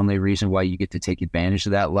 and the only reason why you get to take advantage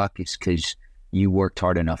of that luck is because you worked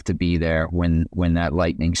hard enough to be there when that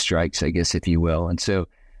lightning strikes, I guess, if you will. And so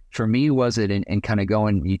for me, was it, and kind of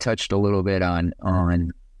going, you touched a little bit on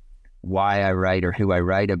why I write or who I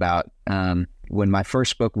write about. When my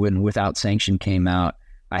first book, When Without Sanction, came out,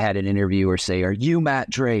 I had an interviewer say, "Are you Matt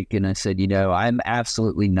Drake?" And I said, I'm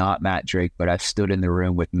absolutely not Matt Drake, but I've stood in the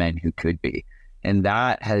room with men who could be. And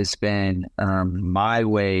that has been my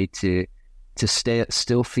way to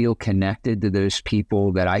still feel connected to those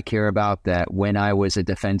people that I care about, that when I was a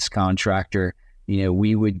defense contractor,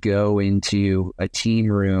 we would go into a team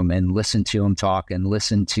room and listen to them talk and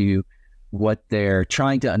listen to what they're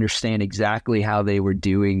trying to understand, exactly how they were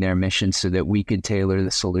doing their mission so that we could tailor the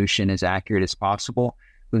solution as accurate as possible.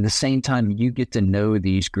 But at the same time, you get to know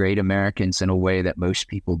these great Americans in a way that most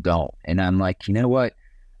people don't. And I'm like, you know what?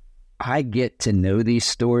 I get to know these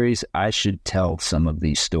stories. I should tell some of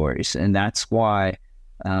these stories. And that's why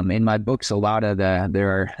in my books, there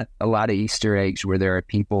are a lot of Easter eggs where there are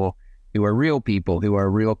people who are real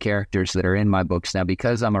characters that are in my books. Now,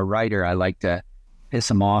 because I'm a writer, I like to piss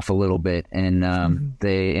them off a little bit. And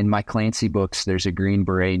in my Clancy books, there's a Green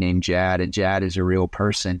Beret named Jad, and Jad is a real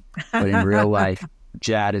person. But in real life,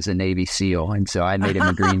 Jad is a Navy SEAL, and so I made him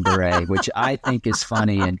a Green Beret, which I think is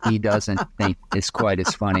funny, and he doesn't think is quite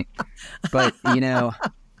as funny. But,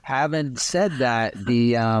 Having said that,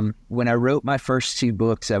 the when I wrote my first two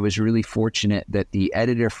books, I was really fortunate that the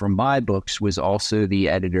editor for my books was also the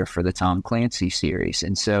editor for the Tom Clancy series.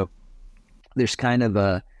 And so there's kind of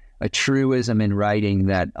a truism in writing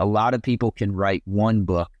that a lot of people can write one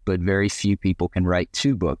book, but very few people can write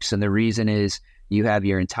two books. And the reason is you have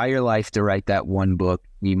your entire life to write that one book.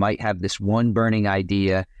 You might have this one burning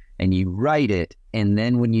idea and you write it. And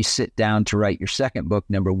then when you sit down to write your second book,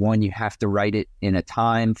 number one, you have to write it in a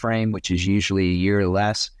time frame, which is usually a year or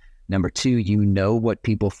less. Number two, you know what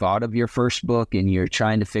people thought of your first book, and you're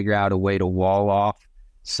trying to figure out a way to wall off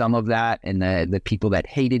some of that and the people that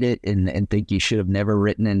hated it and think you should have never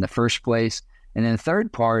written in the first place. And then the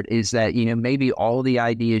third part is that, you know, maybe all the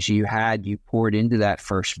ideas you had, you poured into that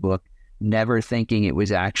first book, never thinking it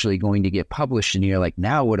was actually going to get published. And you're like,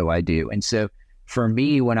 now what do I do? And so for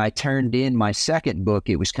me, when I turned in my second book,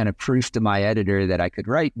 it was kind of proof to my editor that I could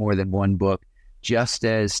write more than one book, just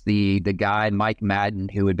as the guy, Mike Madden,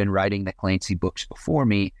 who had been writing the Clancy books before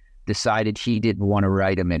me, decided he didn't want to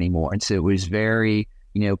write them anymore. And so it was very,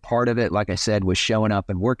 you know, part of it, like I said, was showing up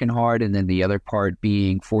and working hard. And then the other part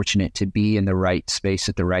being fortunate to be in the right space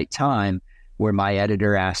at the right time, where my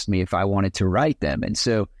editor asked me if I wanted to write them. And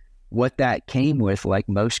so what that came with, like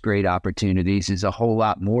most great opportunities, is a whole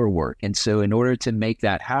lot more work. And so in order to make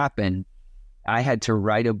that happen, I had to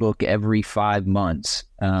write a book every 5 months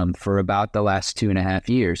for about the last 2.5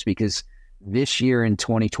 years, because this year in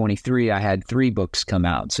 2023, I had 3 books come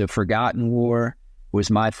out. So Forgotten War was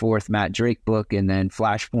my 4th Matt Drake book, and then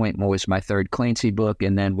Flashpoint was my 3rd Clancy book,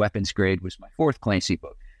 and then Weapons Grade was my 4th Clancy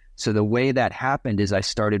book. So the way that happened is I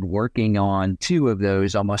started working on 2 of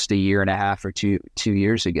those almost a year and a half or two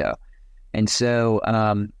years ago. And so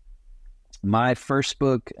my first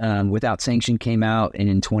book, Without Sanction, came out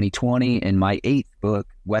in 2020, and my 8th book,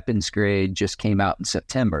 Weapons Grade, just came out in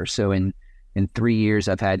September. So in 3 years,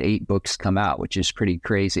 I've had 8 books come out, which is pretty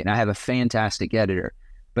crazy. And I have a fantastic editor.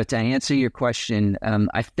 But to answer your question,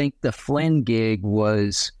 I think the Flynn gig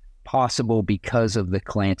was possible because of the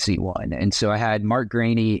Clancy one. And so I had Mark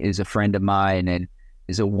Graney is a friend of mine and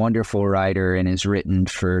is a wonderful writer and has written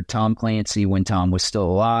for Tom Clancy when Tom was still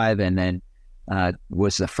alive, and then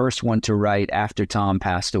was the first one to write after Tom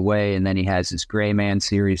passed away. And then he has his Gray Man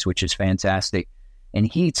series, which is fantastic. And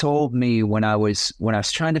he told me when I was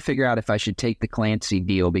trying to figure out if I should take the Clancy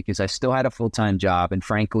deal, because I still had a full-time job, and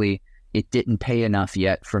frankly, it didn't pay enough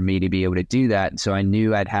yet for me to be able to do that. And so I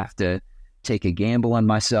knew I'd have to take a gamble on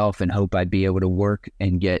myself and hope I'd be able to work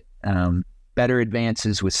and get better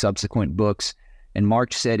advances with subsequent books. And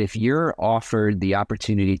Mark said, if you're offered the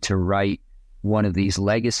opportunity to write one of these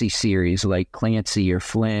legacy series like Clancy or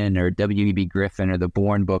Flynn or W.E.B. Griffin or the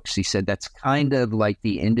Bourne books, he said that's kind of like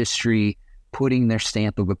the industry putting their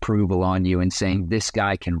stamp of approval on you and saying, this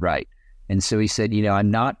guy can write. And so he said, you know,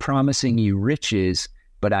 I'm not promising you riches,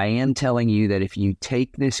 but I am telling you that if you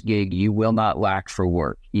take this gig, you will not lack for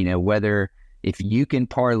work. You know, whether if you can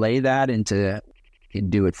parlay that into can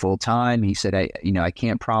do it full time. He said, I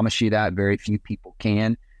can't promise you that. Very few people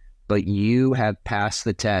can, but you have passed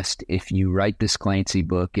the test if you write this Clancy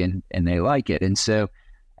book and they like it. And so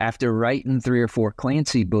after writing 3 or 4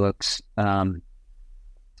 Clancy books, I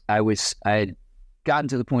had gotten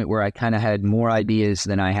to the point where I kind of had more ideas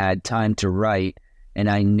than I had time to write. And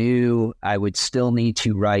I knew I would still need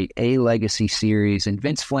to write a legacy series. And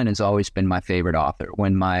Vince Flynn has always been my favorite author.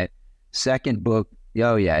 When my second book,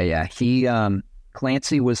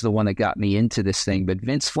 Clancy was the one that got me into this thing. But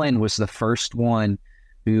Vince Flynn was the first one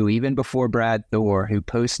who, even before Brad Thor, who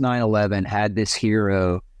post 9/11 had this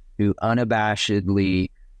hero who unabashedly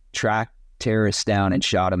tracked terrorists down and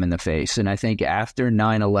shot him in the face. And I think after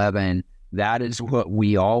 9/11, that is what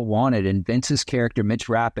we all wanted. And Vince's character, Mitch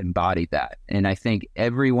Rapp, embodied that. And I think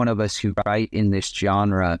every one of us who write in this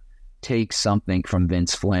genre takes something from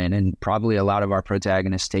Vince Flynn. And probably a lot of our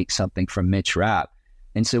protagonists take something from Mitch Rapp.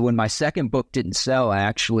 And so when my second book didn't sell, I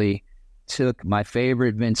actually took my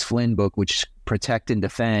favorite Vince Flynn book, which is Protect and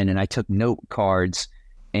Defend, and I took note cards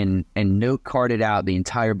and note carded out the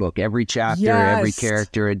entire book, every chapter, every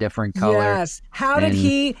character, a different color. Yes. How did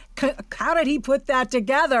he put that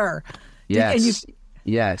together? Yes.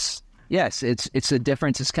 It's a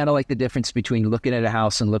difference. It's kind of like the difference between looking at a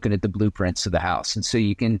house and looking at the blueprints of the house. And so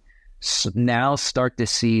you can now start to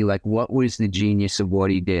see, like, what was the genius of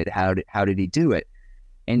what he did? How did he do it?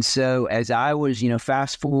 And so as I was,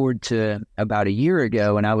 fast forward to about a year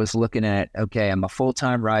ago, and I was looking at, okay, I'm a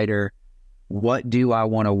full-time writer. What do I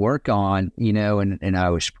want to work on? And I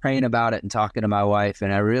was praying about it and talking to my wife.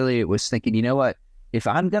 And I really was thinking, you know what, if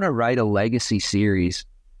I'm going to write a legacy series,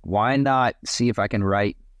 why not see if I can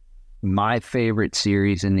write my favorite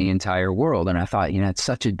series in the entire world. And I thought, it's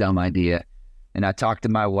such a dumb idea. And I talked to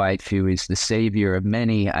my wife, who is the savior of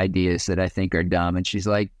many ideas that I think are dumb. And she's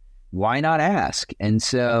like, why not ask? And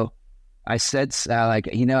so I said,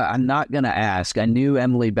 I'm not going to ask. I knew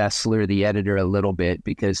Emily Bessler, the editor, a little bit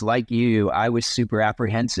because, like you, I was super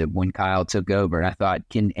apprehensive when Kyle took over. And I thought,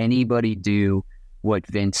 can anybody do what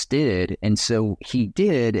Vince did? And so he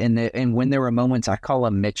did. And when there were moments, I call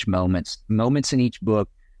them Mitch moments in each book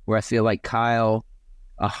where I feel like Kyle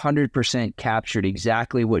 100% captured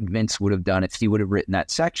exactly what Vince would have done if he would have written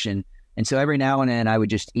that section. And so every now and then I would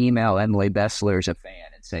just email Emily Bessler as a fan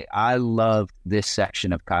and say, I loved this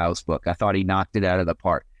section of Kyle's book. I thought he knocked it out of the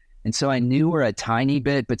park. And so I knew her a tiny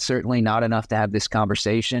bit, but certainly not enough to have this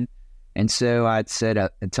conversation. And so I'd said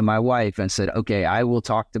to my wife, I said, okay, I will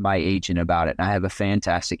talk to my agent about it. And I have a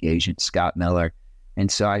fantastic agent, Scott Miller.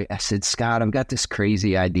 And so I said, Scott, I've got this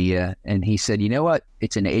crazy idea. And he said, you know what?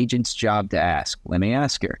 It's an agent's job to ask. Let me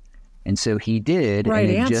ask her. And so he did. Right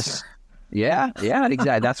and answer. Yeah,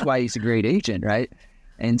 exactly. That's why he's a great agent, right?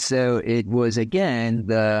 And so it was, again,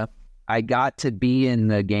 I got to be in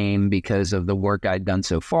the game because of the work I'd done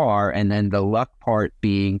so far. And then the luck part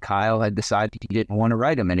being Kyle had decided he didn't want to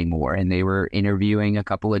write them anymore. And they were interviewing a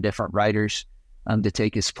couple of different writers to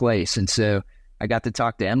take his place. And so I got to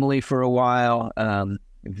talk to Emily for a while.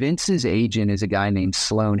 Vince's agent is a guy named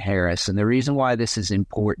Sloan Harris. And the reason why this is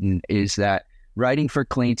important is that writing for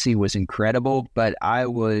Clancy was incredible, but I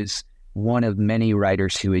was one of many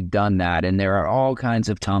writers who had done that. And there are all kinds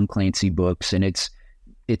of Tom Clancy books, and it's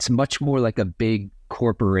much more like a big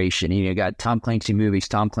corporation. You got Tom Clancy movies,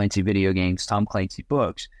 Tom Clancy video games, Tom Clancy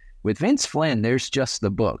books. With Vince Flynn, there's just the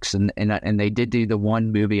books, and they did do the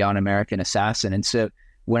one movie on American Assassin. And so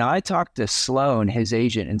when I talked to Sloan, his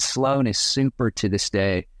agent, and Sloan is super to this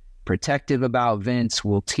day protective about Vince,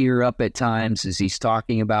 will tear up at times as he's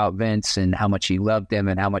talking about Vince and how much he loved him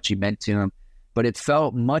and how much he meant to him. But it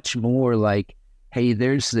felt much more like, hey,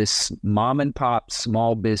 there's this mom and pop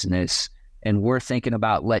small business, and we're thinking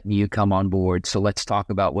about letting you come on board. So let's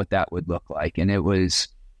talk about what that would look like. And it was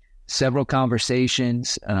several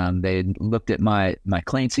conversations. They had looked at my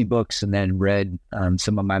Clancy books and then read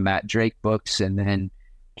some of my Matt Drake books, and then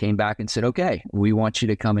came back and said, okay, we want you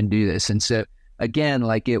to come and do this. And so again,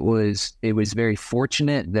 like it was very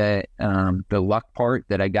fortunate that the luck part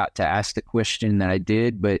that I got to ask the question that I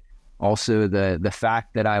did, but also the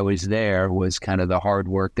fact that I was there was kind of the hard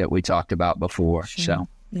work that we talked about before. Sure. So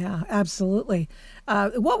yeah, absolutely.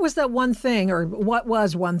 What was that one thing, or what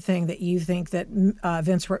was one thing that you think that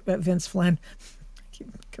Vince Flynn, I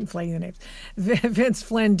keep conflating the names, Vince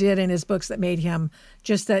Flynn did in his books that made him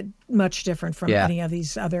just that much different from any of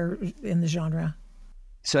these other in the genre?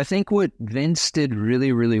 So I think what Vince did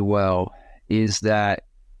really, really well is that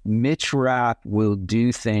Mitch Rapp will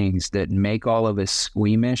do things that make all of us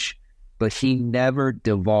squeamish, but he never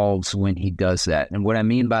devolves when he does that. And what I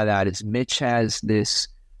mean by that is Mitch has this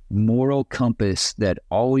moral compass that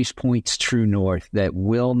always points true north, that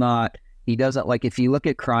will not, he doesn't, like if you look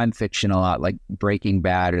at crime fiction a lot, like Breaking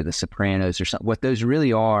Bad or The Sopranos or something, what those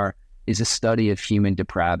really are is a study of human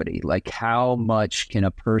depravity. Like how much can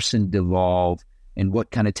a person devolve and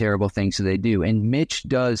what kind of terrible things do they do? And Mitch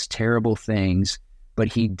does terrible things, but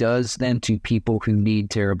he does them to people who need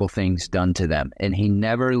terrible things done to them. And he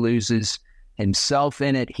never loses himself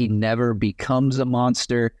in it. He never becomes a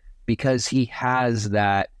monster because he has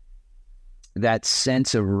that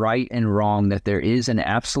sense of right and wrong, that there is an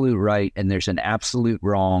absolute right and there's an absolute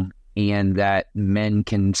wrong, and that men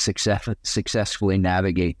can successfully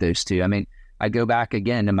navigate those two. I mean, I go back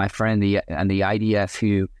again to my friend on the IDF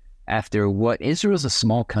who, after what, Israel's a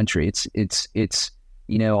small country. It's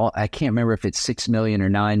I can't remember if it's 6 million or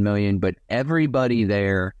 9 million, but everybody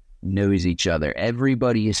there knows each other.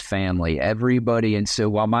 Everybody is family, everybody. And so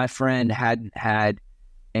while my friend hadn't had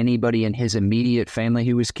anybody in his immediate family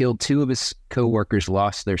who was killed, 2 of his coworkers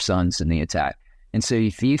lost their sons in the attack. And so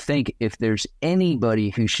if you think if there's anybody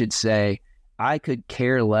who should say, I could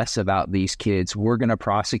care less about these kids, we're going to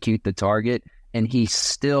prosecute the target, and he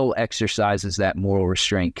still exercises that moral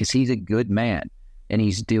restraint because he's a good man and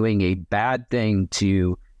he's doing a bad thing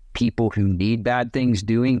to people who need bad things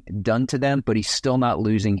done to them, but he's still not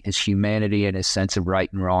losing his humanity and his sense of right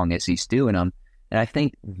and wrong as he's doing them. And I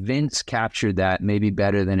think Vince captured that maybe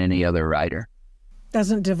better than any other writer.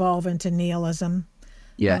 Doesn't devolve into nihilism.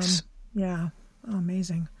 Yes. Yeah. Oh,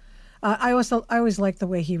 amazing. I always liked the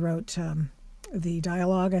way he wrote the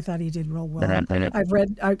dialogue. I thought he did real well. I've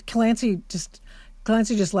read Clancy just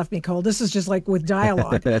left me cold. This is just like with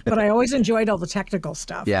dialogue, but I always enjoyed all the technical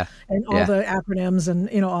stuff. Yeah. And all the acronyms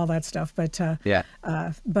and all that stuff. But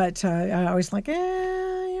I always like,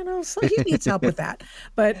 so he needs help with that.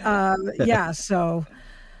 But yeah, so,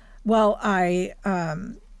 well, I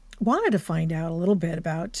wanted to find out a little bit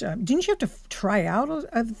about, didn't you have to try out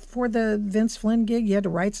for the Vince Flynn gig? You had to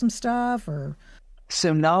write some stuff or?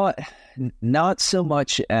 So not so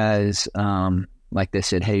much as like they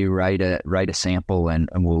said, hey, write a sample and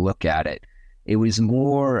we'll look at it. It was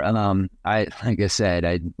more, like I said,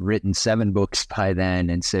 I'd written 7 books by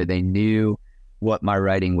then, and so they knew what my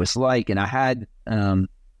writing was like. And I had kind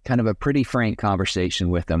of a pretty frank conversation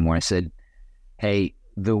with them where I said, hey,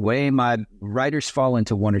 the way my writers fall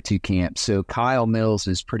into one or two camps. So Kyle Mills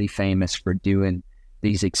is pretty famous for doing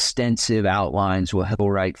these extensive outlines. He'll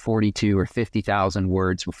write 42 or 50,000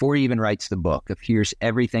 words before he even writes the book of here's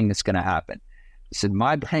everything that's going to happen. I said,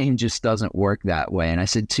 my brain just doesn't work that way. And I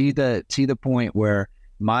said, to the point where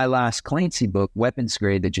my last Clancy book, Weapons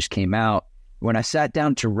Grade, that just came out, when I sat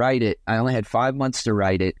down to write it, I only had 5 months to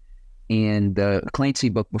write it. And the Clancy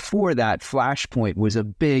book before that, Flashpoint, was a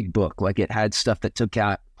big book. Like, it had stuff that took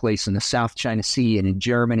place in the South China Sea and in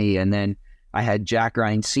Germany. And then I had Jack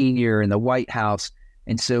Ryan Sr. in the White House.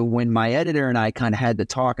 And so when my editor and I kind of had the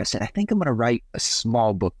talk, I said, I think I'm going to write a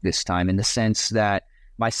small book this time, in the sense that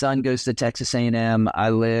my son goes to Texas A&M. I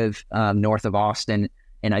live north of Austin,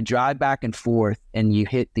 and I drive back and forth, and you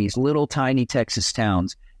hit these little tiny Texas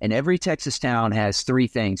towns. And every Texas town has 3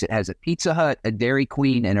 things. It has a Pizza Hut, a Dairy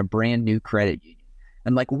Queen, and a brand new credit union.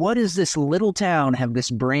 I'm like, what does this little town have this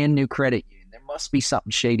brand new credit union? There must be something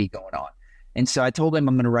shady going on. And so I told him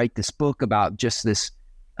I'm going to write this book about just this,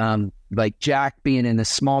 like Jack being in this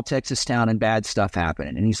small Texas town and bad stuff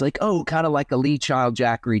happening. And he's like, oh, kind of like a Lee Child,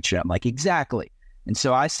 Jack Reacher. I'm like, exactly. And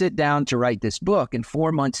so I sit down to write this book, and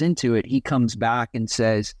 4 months into it, he comes back and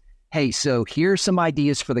says, hey, so here's some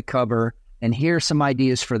ideas for the cover, and here's some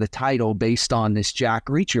ideas for the title based on this Jack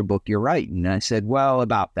Reacher book you're writing. And I said, well,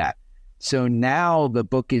 about that. So now the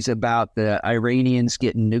book is about the Iranians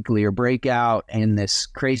getting nuclear breakout and this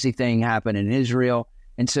crazy thing happened in Israel.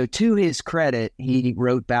 And so to his credit, he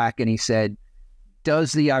wrote back and he said,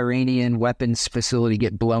 does the Iranian weapons facility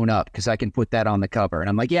get blown up? Because I can put that on the cover. And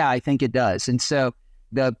I'm like, yeah, I think it does. And so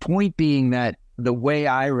the point being that the way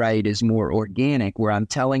I write is more organic, where I'm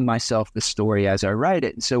telling myself the story as I write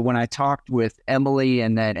it. And so when I talked with Emily,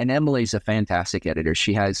 and Emily's a fantastic editor.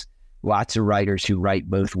 She has lots of writers who write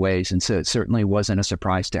both ways. And so it certainly wasn't a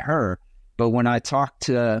surprise to her. But when I talked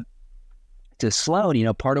to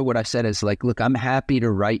Sloan, part of what I said is like, look, I'm happy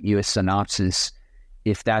to write you a synopsis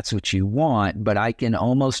if that's what you want, but I can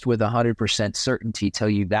almost with 100% certainty tell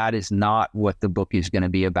you that is not what the book is going to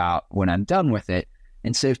be about when I'm done with it.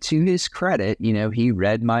 And so to his credit, he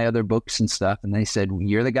read my other books and stuff, and they said,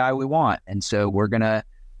 you're the guy we want. And so we're going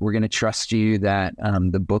to trust you that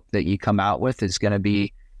the book that you come out with is going to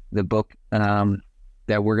be the book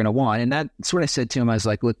that we're going to want. And that's what I said to him. I was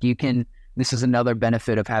like, look, this is another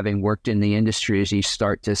benefit of having worked in the industry as you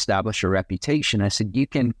start to establish a reputation. I said, you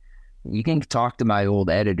can talk to my old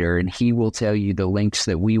editor, and he will tell you the links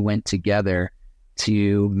that we went together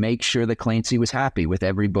to make sure that Clancy was happy with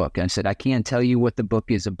every book. And I said, I can't tell you what the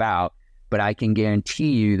book is about, but I can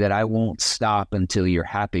guarantee you that I won't stop until you're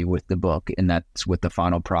happy with the book. And that's what the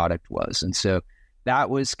final product was. And so that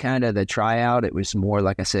was kind of the tryout. It was more,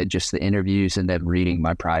 like I said, just the interviews and then reading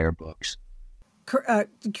my prior books.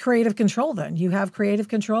 Creative control, then. You have creative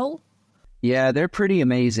control? Yeah, they're pretty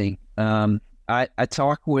amazing. I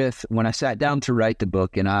talk with, when I sat down to write the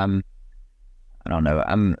book, and I'm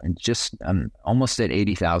almost at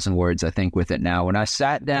 80,000 words, I think, with it now. When I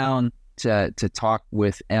sat down to talk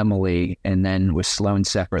with Emily and then with Sloan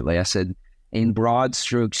separately, I said, in broad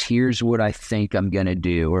strokes, here's what I think I'm going to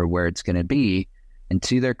do or where it's going to be. And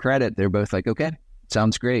to their credit, they're both like, okay,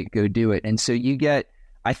 sounds great, go do it. And so you get,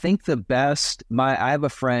 I think the best, I have a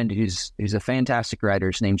friend who's a fantastic writer.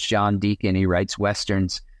 His name's John Deacon. He writes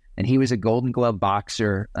Westerns, and he was a Golden Glove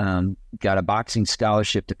boxer, got a boxing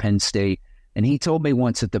scholarship to Penn State. And he told me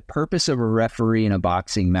once that the purpose of a referee in a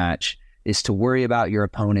boxing match is to worry about your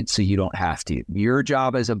opponent so you don't have to. Your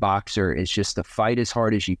job as a boxer is just to fight as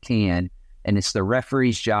hard as you can, and it's the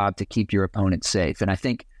referee's job to keep your opponent safe. And I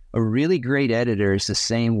think a really great editor is the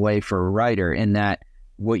same way for a writer, in that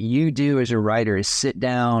what you do as a writer is sit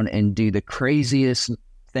down and do the craziest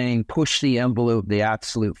thing, push the envelope the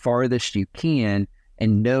absolute farthest you can,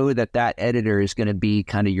 and know that that editor is going to be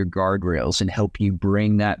kind of your guardrails and help you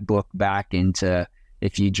bring that book back into,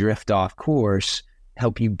 if you drift off course,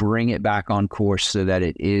 help you bring it back on course so that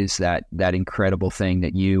it is that incredible thing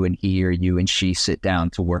that you and he or you and she sit down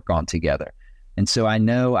to work on together. And so I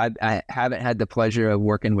know I haven't had the pleasure of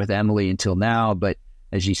working with Emily until now, but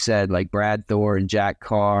as you said, like Brad Thor and Jack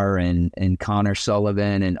Carr and Connor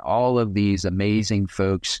Sullivan and all of these amazing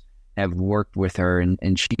folks have worked with her,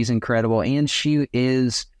 and she's incredible. And she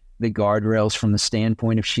is the guardrails from the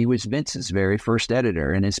standpoint of she was Vince's very first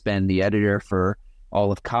editor and has been the editor for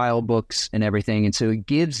all of Kyle books and everything. And so it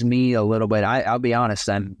gives me a little bit, I'll be honest,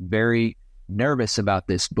 I'm very nervous about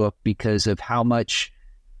this book because of how much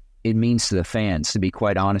it means to the fans, to be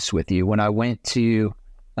quite honest with you. When I went to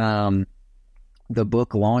the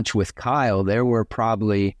book launch with Kyle, there were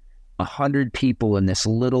probably 100 people in this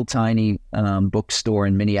little tiny bookstore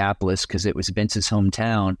in Minneapolis because it was Vince's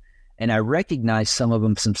hometown. And I recognized some of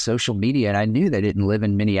them from social media, and I knew they didn't live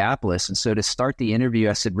in Minneapolis. And so to start the interview,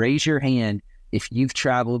 I said, raise your hand if you've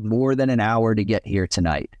traveled more than an hour to get here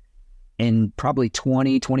tonight. And probably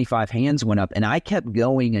 20, 25 hands went up, and I kept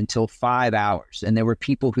going until 5 hours. And there were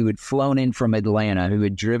people who had flown in from Atlanta, who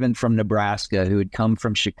had driven from Nebraska, who had come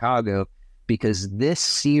from Chicago, because this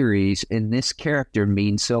series and this character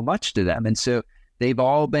means so much to them. And so they've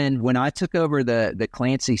all been, when I took over the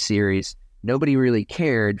Clancy series, nobody really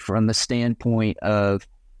cared from the standpoint of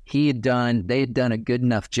they had done a good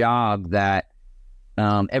enough job that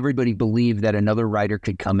everybody believed that another writer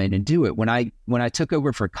could come in and do it. When I took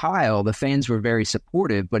over for Kyle, the fans were very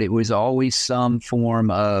supportive, but it was always some form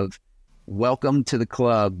of welcome to the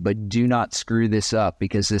club, but do not screw this up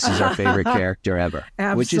because this is our favorite character ever,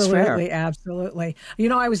 which is fair. Absolutely. You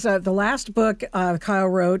know, I was the last book Kyle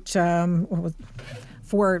wrote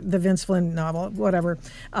for the Vince Flynn novel, whatever.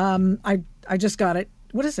 I just got it.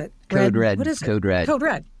 What is it? Code Red. What is it? Code Red. Code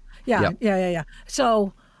Red. Yeah, yep. Yeah.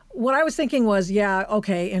 So what I was thinking was,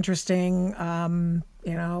 okay, interesting.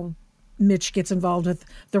 Mitch gets involved with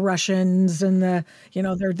the Russians, and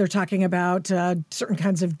they're talking about certain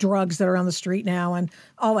kinds of drugs that are on the street now and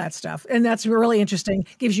all that stuff. And that's really interesting.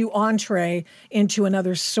 Gives you entree into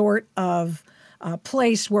another sort of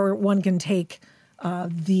place where one can take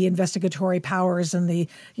the investigatory powers and the,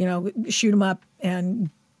 shoot them up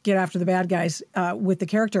and get after the bad guys with the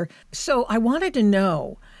character. So I wanted to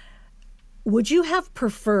know, would you have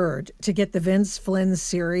preferred to get the Vince Flynn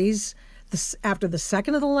series after the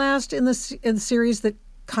second of the last in the series that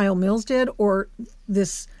Kyle Mills did, or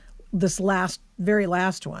this very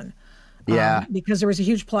last one? Yeah. Because there was a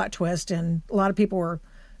huge plot twist and a lot of people were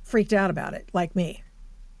freaked out about it, like me.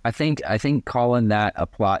 I think calling that a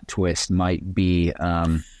plot twist might be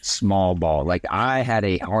small ball. Like, I had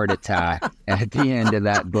a heart attack at the end of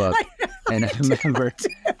that book. And I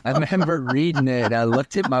remember reading it. I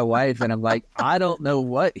looked at my wife and I'm like, I don't know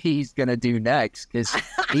what he's going to do next, because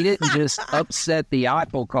he didn't just upset the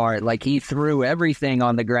apple cart. Like, he threw everything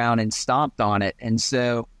on the ground and stomped on it. And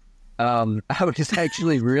so I was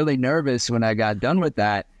actually really nervous when I got done with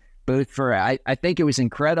that. But I think it was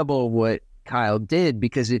incredible what Kyle did,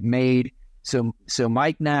 because it made so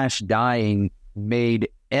Mike Nash dying made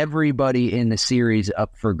everybody in the series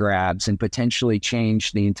up for grabs and potentially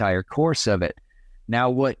changed the entire course of it. Now,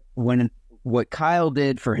 what Kyle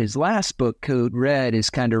did for his last book, Code Red, is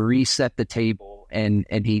kind of reset the table, and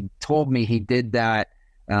he told me he did that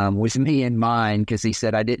with me in mind, because he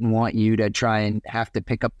said, I didn't want you to try and have to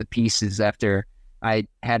pick up the pieces after I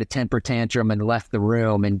had a temper tantrum and left the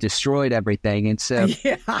room and destroyed everything. And so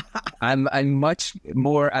I'm much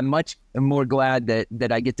more glad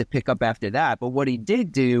that I get to pick up after that. But what he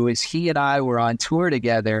did do is, he and I were on tour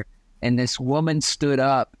together, and this woman stood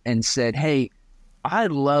up and said, hey, I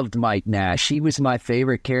loved Mike Nash. He was my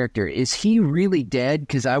favorite character. Is he really dead?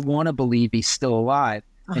 Because I want to believe he's still alive.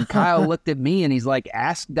 And Kyle looked at me and he's like,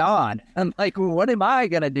 ask Don. I'm like, well, what am I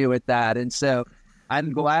going to do with that? And so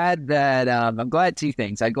I'm glad that I'm glad two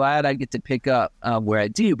things. I'm glad I get to pick up where I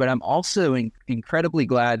do, but I'm also incredibly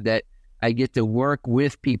glad that I get to work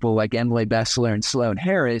with people like Emily Bessler and Sloan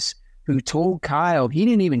Harris, who told Kyle he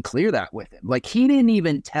didn't even clear that with him. Like, he didn't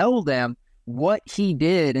even tell them what he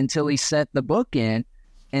did until he sent the book in,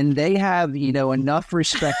 and they have enough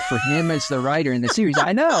respect for him as the writer in the series.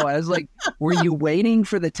 I know. I was like, were you waiting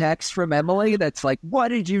for the text from Emily that's like, what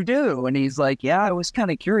did you do? And he's like, yeah, I was kind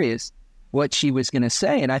of curious what she was going to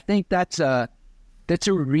say. And I think that's a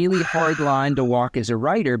really hard line to walk as a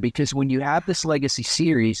writer, because when you have this legacy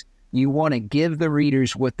series, you want to give the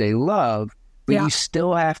readers what they love, but you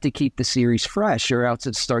still have to keep the series fresh, or else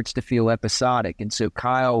it starts to feel episodic. And so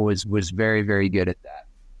Kyle was very, very good at that.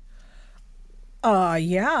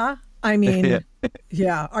 Yeah. I mean,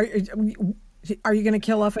 yeah. Are you going to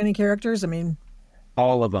kill off any characters? I mean,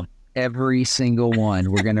 all of them, every single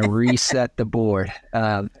one. We're going to reset the board.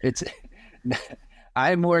 I'm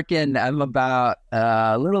about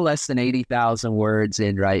a little less than 80,000 words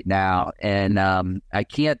in right now. And I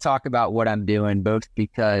can't talk about what I'm doing, both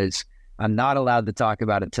because I'm not allowed to talk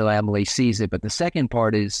about it till Emily sees it. But the second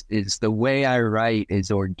part is the way I write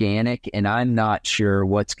is organic, and I'm not sure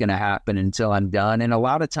what's going to happen until I'm done. And a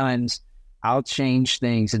lot of times I'll change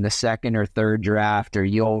things in the second or third draft,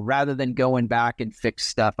 or rather than going back and fix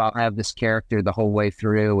stuff, I'll have this character the whole way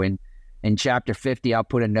through. And in chapter 50, I'll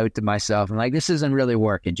put a note to myself. I'm like, this isn't really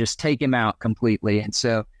working. Just take him out completely. And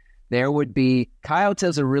so Kyle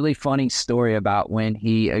tells a really funny story about when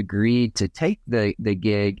he agreed to take the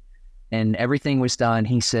gig and everything was done.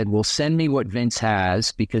 He said, well, send me what Vince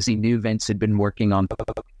has, because he knew Vince had been working on the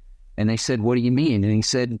book. And they said, what do you mean? And he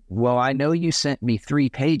said, well, I know you sent me 3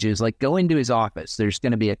 pages. Like, go into his office. There's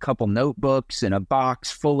going to be a couple notebooks and a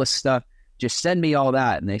box full of stuff. Just send me all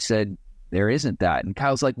that. And they said, there isn't that. And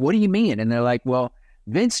Kyle's like, what do you mean? And they're like, well,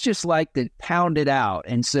 Vince just liked to pound it out.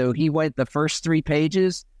 And so he went the first 3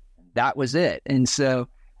 pages. That was it. And so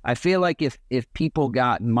I feel like if people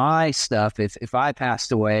got my stuff, if I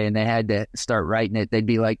passed away and they had to start writing it, they'd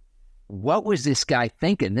be like, what was this guy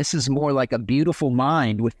thinking? This is more like a beautiful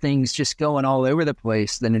mind with things just going all over the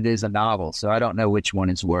place than it is a novel. So I don't know which one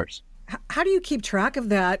is worse. How do you keep track of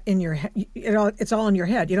that in your head? It's all in your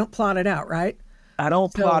head. You don't plot it out, right? I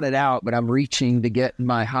don't plot it out, but I'm reaching to get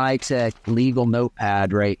my high-tech legal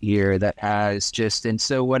notepad right here that has and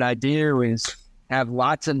so what I do is have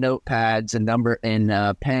lots of notepads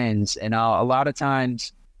and pens, and a lot of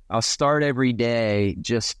times I'll start every day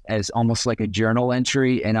just as almost like a journal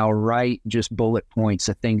entry, and I'll write just bullet points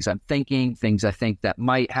of things I'm thinking, things I think that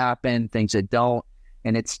might happen, things that don't.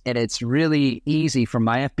 And it's really easy. From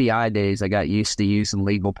my FBI days, I got used to using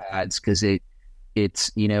legal pads because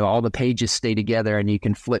it's all the pages stay together and you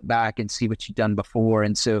can flip back and see what you've done before.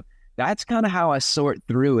 And so that's kind of how I sort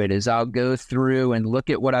through it, is I'll go through and look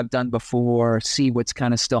at what I've done before, see what's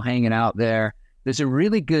kind of still hanging out there. There's a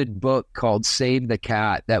really good book called Save the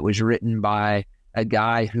Cat that was written by a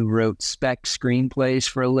guy who wrote spec screenplays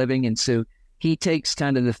for a living. And so he takes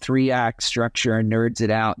kind of the 3-act structure and nerds it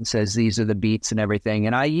out and says, these are the beats and everything.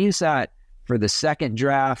 And I use that for the second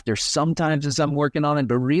draft, or sometimes as I'm working on it,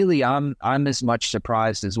 but really I'm as much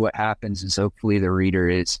surprised as what happens as hopefully the reader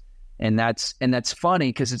is. And that's funny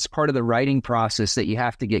because it's part of the writing process that you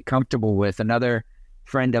have to get comfortable with. Another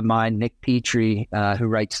friend of mine, Nick Petrie, who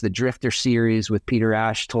writes the Drifter series with Peter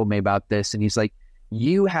Ash, told me about this. And he's like,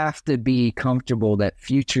 you have to be comfortable that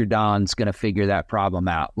future Don's going to figure that problem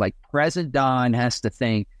out. Like, present Don has to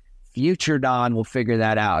think future Don will figure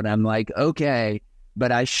that out. And I'm like, okay,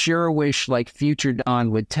 but I sure wish like future Don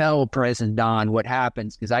would tell present Don what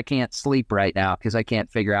happens, because I can't sleep right now because I can't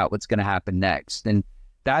figure out what's going to happen next. And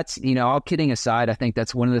that's, all kidding aside, I think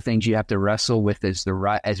that's one of the things you have to wrestle with as a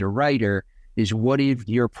writer, is what is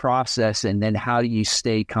your process, and then how do you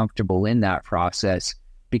stay comfortable in that process?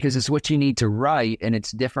 Because it's what you need to write, and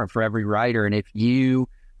it's different for every writer. And if you,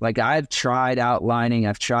 like, I've tried outlining,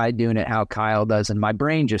 I've tried doing it how Kyle does, and my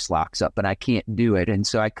brain just locks up and I can't do it. And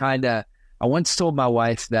so I once told my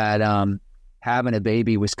wife that having a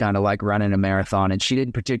baby was kind of like running a marathon, and she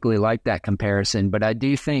didn't particularly like that comparison. But I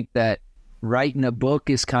do think that writing a book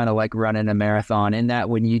is kind of like running a marathon, in that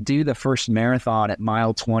when you do the first marathon at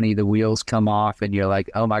mile 20, the wheels come off and you're like,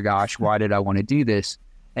 oh my gosh, why did I want to do this?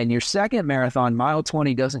 And your second marathon, mile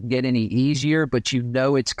 20, doesn't get any easier, but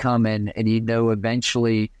it's coming, and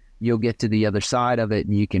eventually you'll get to the other side of it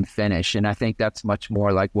and you can finish. And I think that's much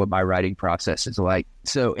more like what my writing process is like.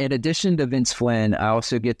 So in addition to Vince Flynn, I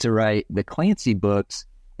also get to write the Clancy books,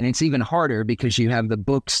 and it's even harder because you have the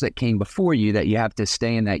books that came before you that you have to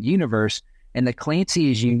stay in that universe. And the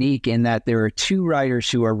Clancy is unique in that there are 2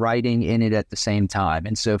 writers who are writing in it at the same time.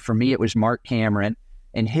 And so for me, it was Mark Cameron,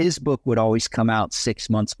 and his book would always come out 6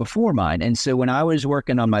 months before mine. And so when I was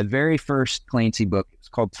working on my very first Clancy book, it's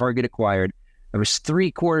called Target Acquired, I was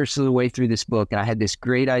 3/4 of the way through this book, and I had this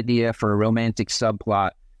great idea for a romantic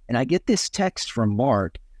subplot. And I get this text from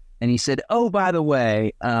Mark, and he said, oh, by the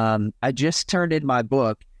way, I just turned in my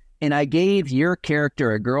book, and I gave your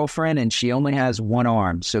character a girlfriend, and she only has 1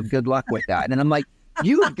 arm. So good luck with that. And I'm like,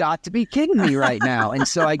 you have got to be kidding me right now. And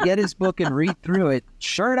so I get his book and read through it.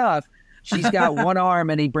 Sure enough, she's got 1 arm,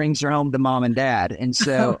 and he brings her home to mom and dad. And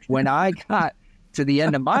so when I got to the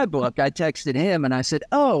end of my book, I texted him and I said,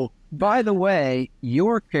 oh, by the way,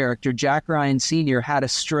 your character, Jack Ryan Sr., had a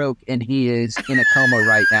stroke and he is in a coma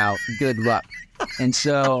right now. Good luck. And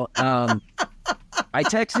so I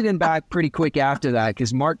texted him back pretty quick after that,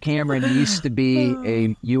 because Mark Cameron used to be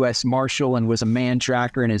a U.S. Marshal and was a man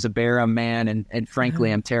tracker and is a Barra man. And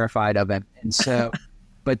frankly, I'm terrified of him. And so,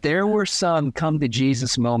 but there were some come to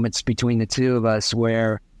Jesus moments between the 2 of us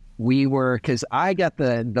where we were, because I got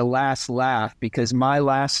the last laugh, because my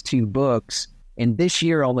last 2 books And this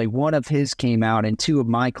year, only one of his came out and two of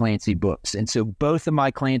my Clancy books. And so both of my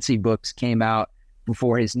Clancy books came out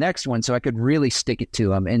before his next one, so I could really stick it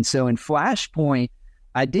to him. And so in Flashpoint,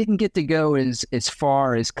 I didn't get to go as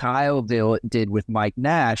far as Kyle did with Mike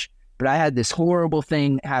Nash, but I had this horrible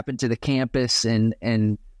thing happen to the campus,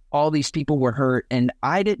 and all these people were hurt, and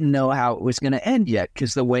I didn't know how it was going to end yet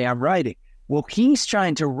because the way I'm writing. Well, he's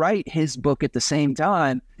trying to write his book at the same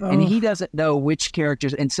time, and he doesn't know which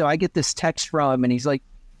characters. And so I get this text from him, and he's like,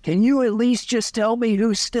 can you at least just tell me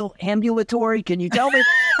who's still ambulatory? Can you tell me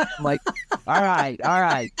that? I'm like, all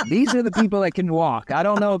right. These are the people that can walk. I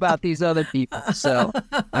don't know about these other people. So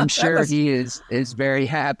I'm sure he is very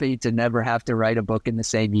happy to never have to write a book in the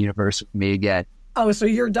same universe with me again. Oh, so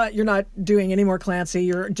you're not doing any more Clancy.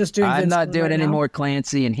 You're just doing I'm Vince not doing right any now? more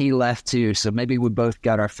Clancy, and he left too. So maybe we both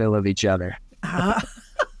got our fill of each other.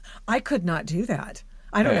 I could not do that.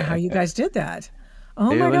 I don't know how you guys did that.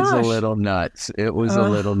 Oh my gosh. It was a little nuts. It was a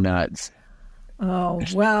little nuts. Oh,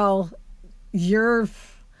 well, you've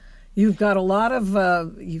got a lot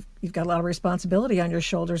of you've got a lot of responsibility on your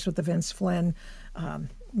shoulders with the Vince Flynn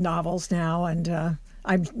novels now, and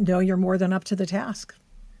I know you're more than up to the task.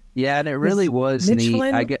 Yeah, and it really was Mitch neat.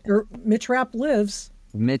 Flynn, Mitch Rapp lives.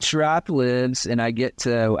 Mitch Rapp lives, and I get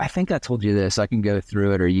to, I think I told you this, I can go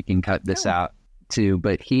through it or you can cut this out too,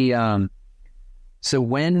 but he, so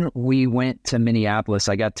when we went to Minneapolis,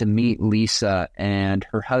 I got to meet Lisa and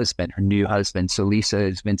her husband, her new husband. So Lisa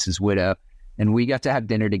is Vince's widow, and we got to have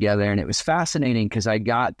dinner together, and it was fascinating because I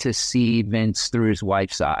got to see Vince through his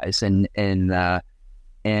wife's eyes, and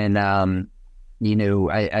you know,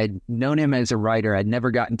 I'd known him as a writer. I'd never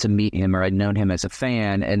gotten to meet him, or I'd known him as a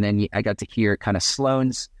fan. And then I got to hear kind of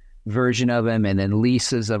Sloane's version of him, and then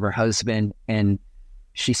Lisa's of her husband. And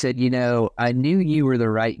she said, you know, I knew you were the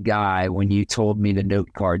right guy when you told me the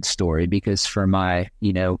note card story, because for my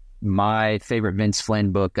favorite Vince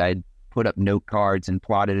Flynn book, I'd put up note cards and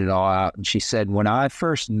plotted it all out. And she said, when I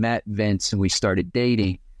first met Vince and we started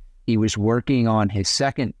dating, he was working on his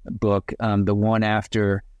second book, the one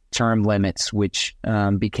after Term Limits, which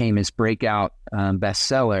became his breakout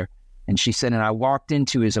bestseller. And she said, and I walked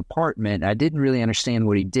into his apartment. I didn't really understand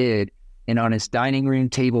what he did. And on his dining room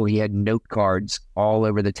table, he had note cards all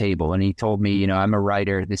over the table. And he told me, you know, I'm a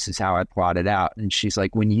writer. This is how I plot it out. And she's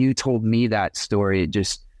like, when you told me that story, it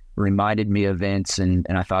just reminded me of Vince. And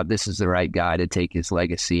I thought this is the right guy to take his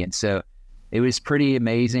legacy. And so it was pretty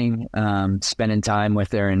amazing spending time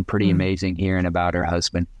with her, and pretty amazing hearing about her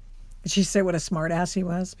husband. Did she say what a smart ass he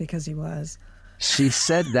was? Because he was. She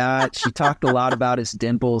said that. She talked a lot about his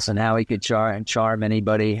dimples and how he could charm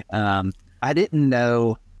anybody. I didn't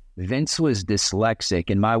know Vince was dyslexic,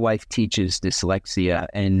 and my wife teaches dyslexia.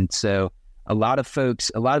 And so a lot of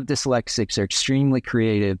dyslexics are extremely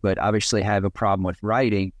creative, but obviously have a problem with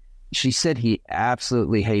writing. She said he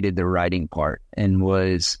absolutely hated the writing part, and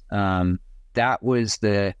was that was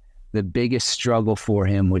the biggest struggle for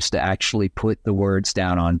him, was to actually put the words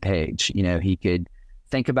down on page. You know, he could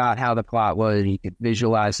think about how the plot was, he could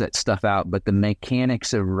visualize that stuff out, but the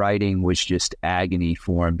mechanics of writing was just agony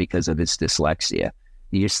for him because of his dyslexia.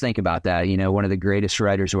 You just think about that, you know, one of the greatest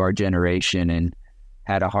writers of our generation, and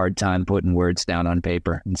had a hard time putting words down on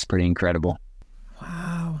paper. It's pretty incredible.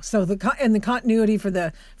 Wow. So the continuity for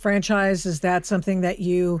the franchise, is that something that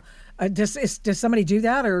you does somebody do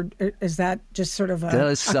that, or is that just sort of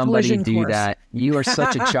does somebody do course? That? You are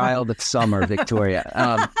such a child of summer, Victoria.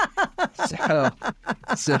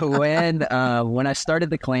 So when I started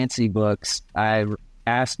the Clancy books, I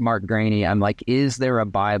asked Mark Graney, I'm like, is there a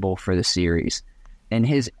Bible for the series? And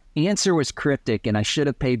his answer was cryptic, and I should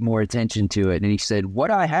have paid more attention to it. And he said, what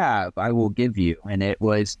I have, I will give you.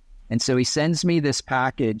 And so he sends me this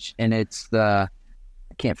package, and it's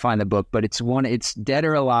I can't find the book, but it's Dead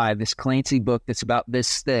or Alive, this Clancy book that's about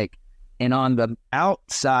this thick. And on the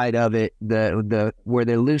outside of it, where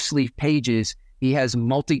the loose leaf pages, he has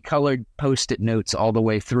multicolored Post-it notes all the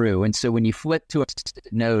way through. And so when you flip to a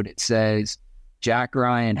note, it says, Jack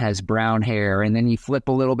Ryan has brown hair. And then you flip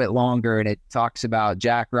a little bit longer, and it talks about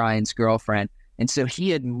Jack Ryan's girlfriend. And so he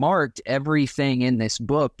had marked everything in this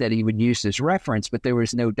book that he would use as reference, but there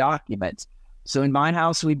was no documents. So in my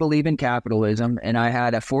house, we believe in capitalism, and I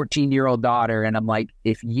had a 14-year-old daughter, and I'm like,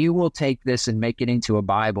 if you will take this and make it into a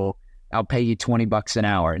Bible, I'll pay you $20 an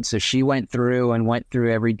hour. And so she went through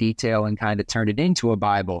every detail and kind of turned it into a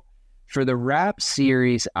Bible. For the Rap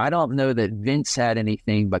series, I don't know that Vince had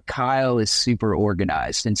anything, but Kyle is super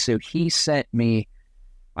organized. And so he sent me,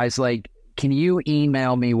 I was like, can you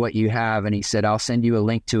email me what you have? And he said, I'll send you a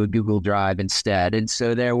link to a Google Drive instead. And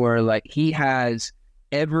so there were he has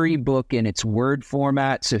every book in its Word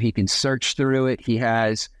format, so he can search through it. He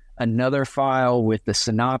has another file with the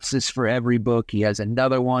synopsis for every book. He has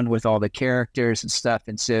another one with all the characters and stuff.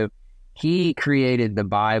 And so he created the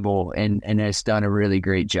Bible and has done a really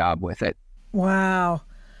great job with it. Wow.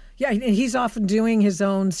 Yeah, and he's often doing his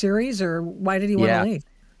own series, or why did he want to leave?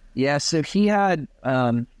 Yeah, so he had,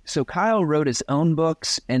 so Kyle wrote his own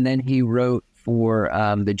books, and then he wrote for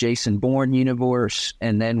the Jason Bourne universe,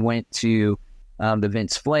 and then went to the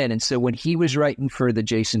Vince Flynn. And so when he was writing for the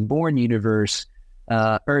Jason Bourne universe,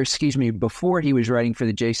 before he was writing for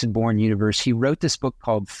the Jason Bourne universe, he wrote this book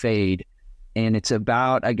called Fade, and it's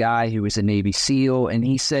about a guy who was a Navy SEAL, and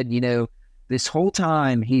he said, this whole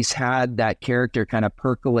time he's had that character kind of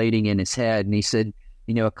percolating in his head, and he said,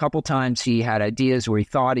 a couple times he had ideas where he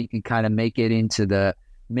thought he could kind of make it into the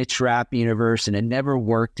Mitch Rapp universe, and it never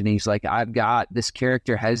worked. And he's like, this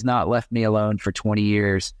character has not left me alone for 20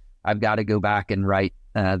 years. I've got to go back and write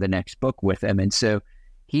the next book with him. And so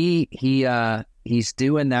he's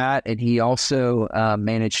doing that. And he also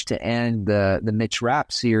managed to end the Mitch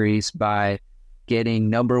Rapp series by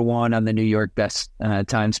getting #1 on the New York Times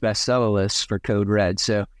bestseller list for Code Red.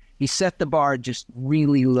 So he set the bar just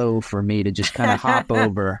really low for me to just kind of hop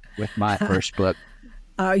over with my first book.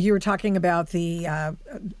 You were talking about the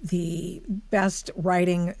best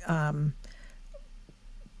writing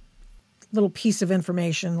little piece of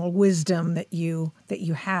information, little wisdom that you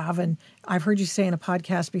have, and I've heard you say in a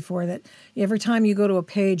podcast before that every time you go to a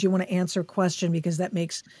page, you want to answer a question because that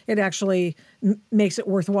makes it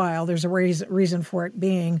worthwhile. There's a reason for it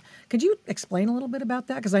being. Could you explain a little bit about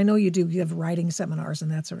that? Because I know you have writing seminars and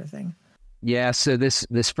that sort of thing. Yeah, so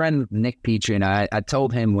this friend, Nick Petrie, I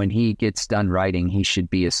told him when he gets done writing, he should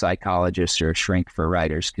be a psychologist or a shrink for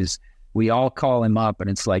writers, because we all call him up and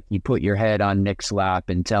it's like you put your head on Nick's lap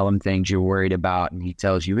and tell him things you're worried about, and he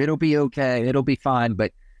tells you, it'll be okay, it'll be fine.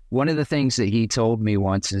 But one of the things that he told me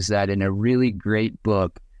once is that in a really great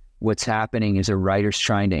book, what's happening is a writer's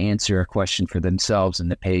trying to answer a question for themselves in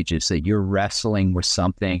the pages, that you're wrestling with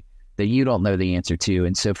something that you don't know the answer to.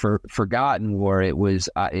 And so for Forgotten War, it was,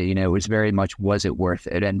 it was very much, was it worth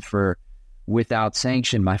it? And for Without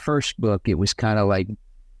Sanction, my first book, it was kind of like,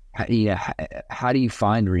 how do you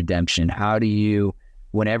find redemption? How do you,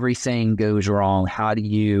 when everything goes wrong, how do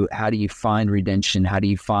you find redemption? How do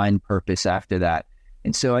you find purpose after that?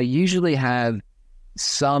 And so I usually have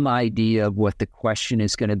some idea of what the question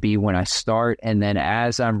is going to be when I start. And then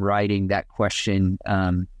as I'm writing, that question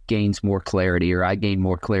gains more clarity, or I gain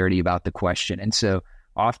more clarity about the question. And so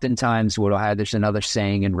oftentimes what I'll have, there's another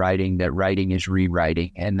saying in writing, that writing is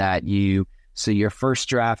rewriting, and that so your first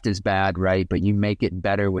draft is bad, right? But you make it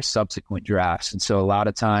better with subsequent drafts. And so a lot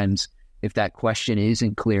of times, if that question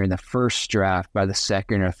isn't clear in the first draft, by the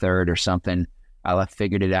second or third or something, I'll have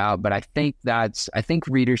figured it out. But I think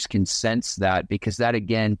readers can sense that, because that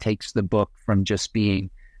again takes the book from just being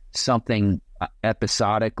something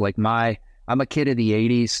episodic. Like I'm a kid of the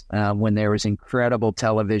 80s when there was incredible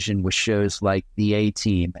television with shows like The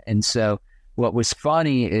A-Team. And so what was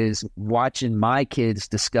funny is watching my kids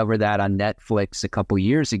discover that on Netflix a couple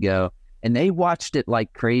years ago, and they watched it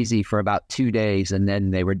like crazy for about 2 days, and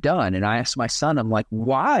then they were done. And I asked my son, I'm like,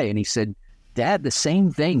 why? And he said, Dad, the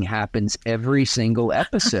same thing happens every single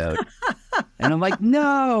episode. And I'm like,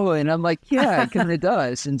 no. And I'm like, yeah, it kind of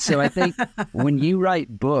does. And so I think when you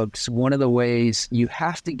write books, one of the ways, you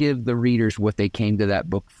have to give the readers what they came to that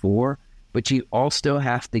book for, but you also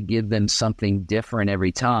have to give them something different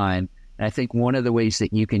every time. And I think one of the ways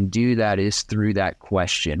that you can do that is through that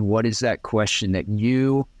question. What is that question that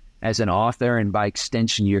you, as an author, and by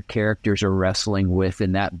extension, your characters are wrestling with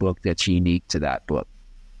in that book that's unique to that book?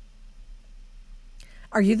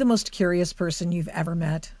 Are you the most curious person you've ever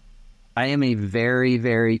met? I am a very,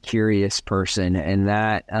 very curious person, and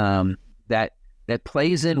that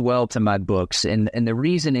plays in well to my books. And the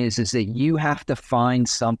reason is that you have to find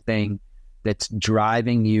something that's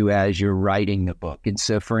driving you as you're writing the book. And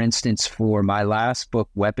so, for instance, for my last book,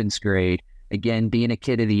 Weapons Grade, again, being a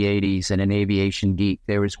kid of the 80s and an aviation geek,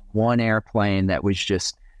 there was one airplane that was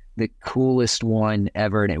just the coolest one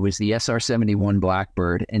ever, and it was the SR-71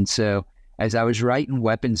 Blackbird. And so as I was writing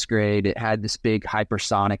Weapons Grade, it had this big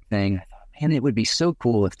hypersonic thing. I thought, man, it would be so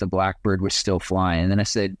cool if the Blackbird was still flying. And then I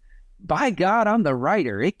said, by God, I'm the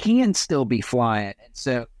writer. It can still be flying. And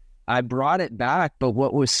so I brought it back. But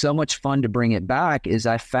what was so much fun to bring it back is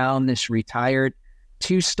I found this retired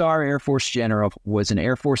 2-star Air Force general, was an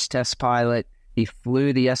Air Force test pilot. He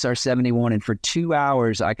flew the SR-71, and for 2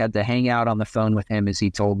 hours, I got to hang out on the phone with him as he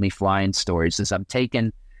told me flying stories, as I'm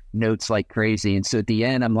taking notes like crazy. And so at the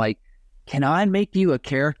end, I'm like, can I make you a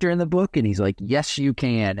character in the book? And he's like, yes, you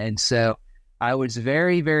can. And so I was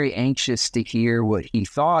very, very anxious to hear what he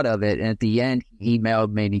thought of it. And at the end, he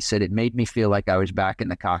emailed me and he said it made me feel like I was back in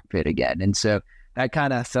the cockpit again. And so that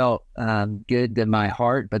kind of felt good to my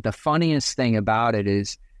heart. But the funniest thing about it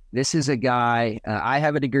is this is a guy, I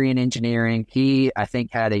have a degree in engineering. He, I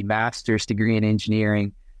think, had a master's degree in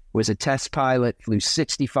engineering, was a test pilot, flew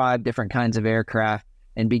 65 different kinds of aircraft.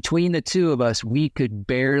 And between the two of us, we could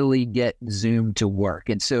barely get Zoom to work.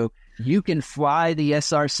 And so you can fly the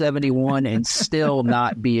SR-71 and still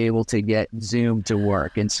not be able to get Zoom to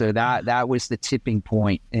work. And so that was the tipping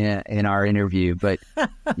point in our interview. But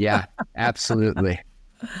yeah, absolutely.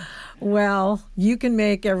 Well, you can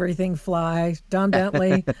make everything fly. Don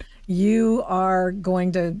Bentley, you are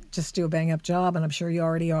going to just do a bang-up job, and I'm sure you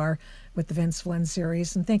already are with the Vince Flynn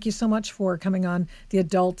series. And thank you so much for coming on the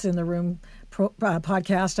Adult in the Room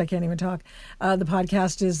podcast. I can't even talk. The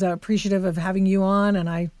podcast is appreciative of having you on,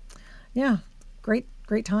 and great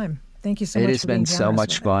time. Thank you so much. It has been so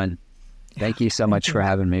much fun. Thank you so much for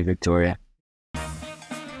having me, Victoria.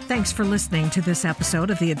 Thanks for listening to this episode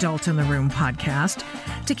of the Adult in the Room podcast.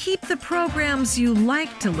 To keep the programs you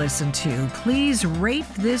like to listen to, please rate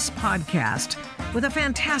this podcast with a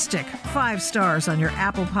fantastic 5 stars on your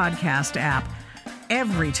Apple Podcast app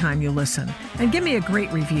every time you listen. And give me a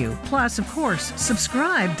great review. Plus, of course,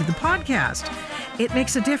 subscribe to the podcast. It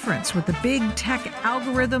makes a difference with the big tech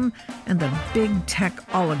algorithm and the big tech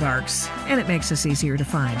oligarchs, and it makes us easier to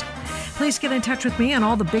find. Please get in touch with me on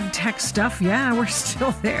all the big tech stuff. Yeah, we're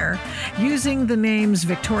still there. Using the names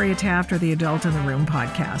Victoria Taft or the Adult in the Room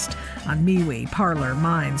podcast on MeWe, Parler,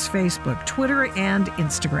 Minds, Facebook, Twitter, and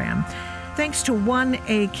Instagram. Thanks to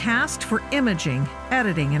 1A Cast for imaging,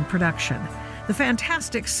 editing, and production. The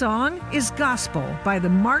fantastic song is Gospel by the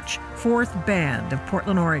March 4th Band of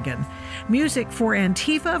Portland, Oregon. Music for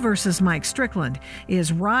Antifa versus Mike Strickland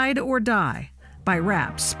is Ride or Die by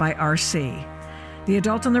Raps by RC. The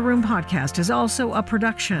Adult in the Room podcast is also a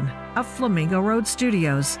production of Flamingo Road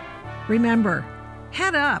Studios. Remember,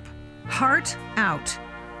 head up, heart out,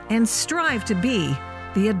 and strive to be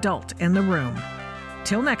the adult in the room.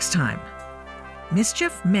 Till next time,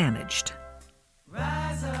 mischief managed.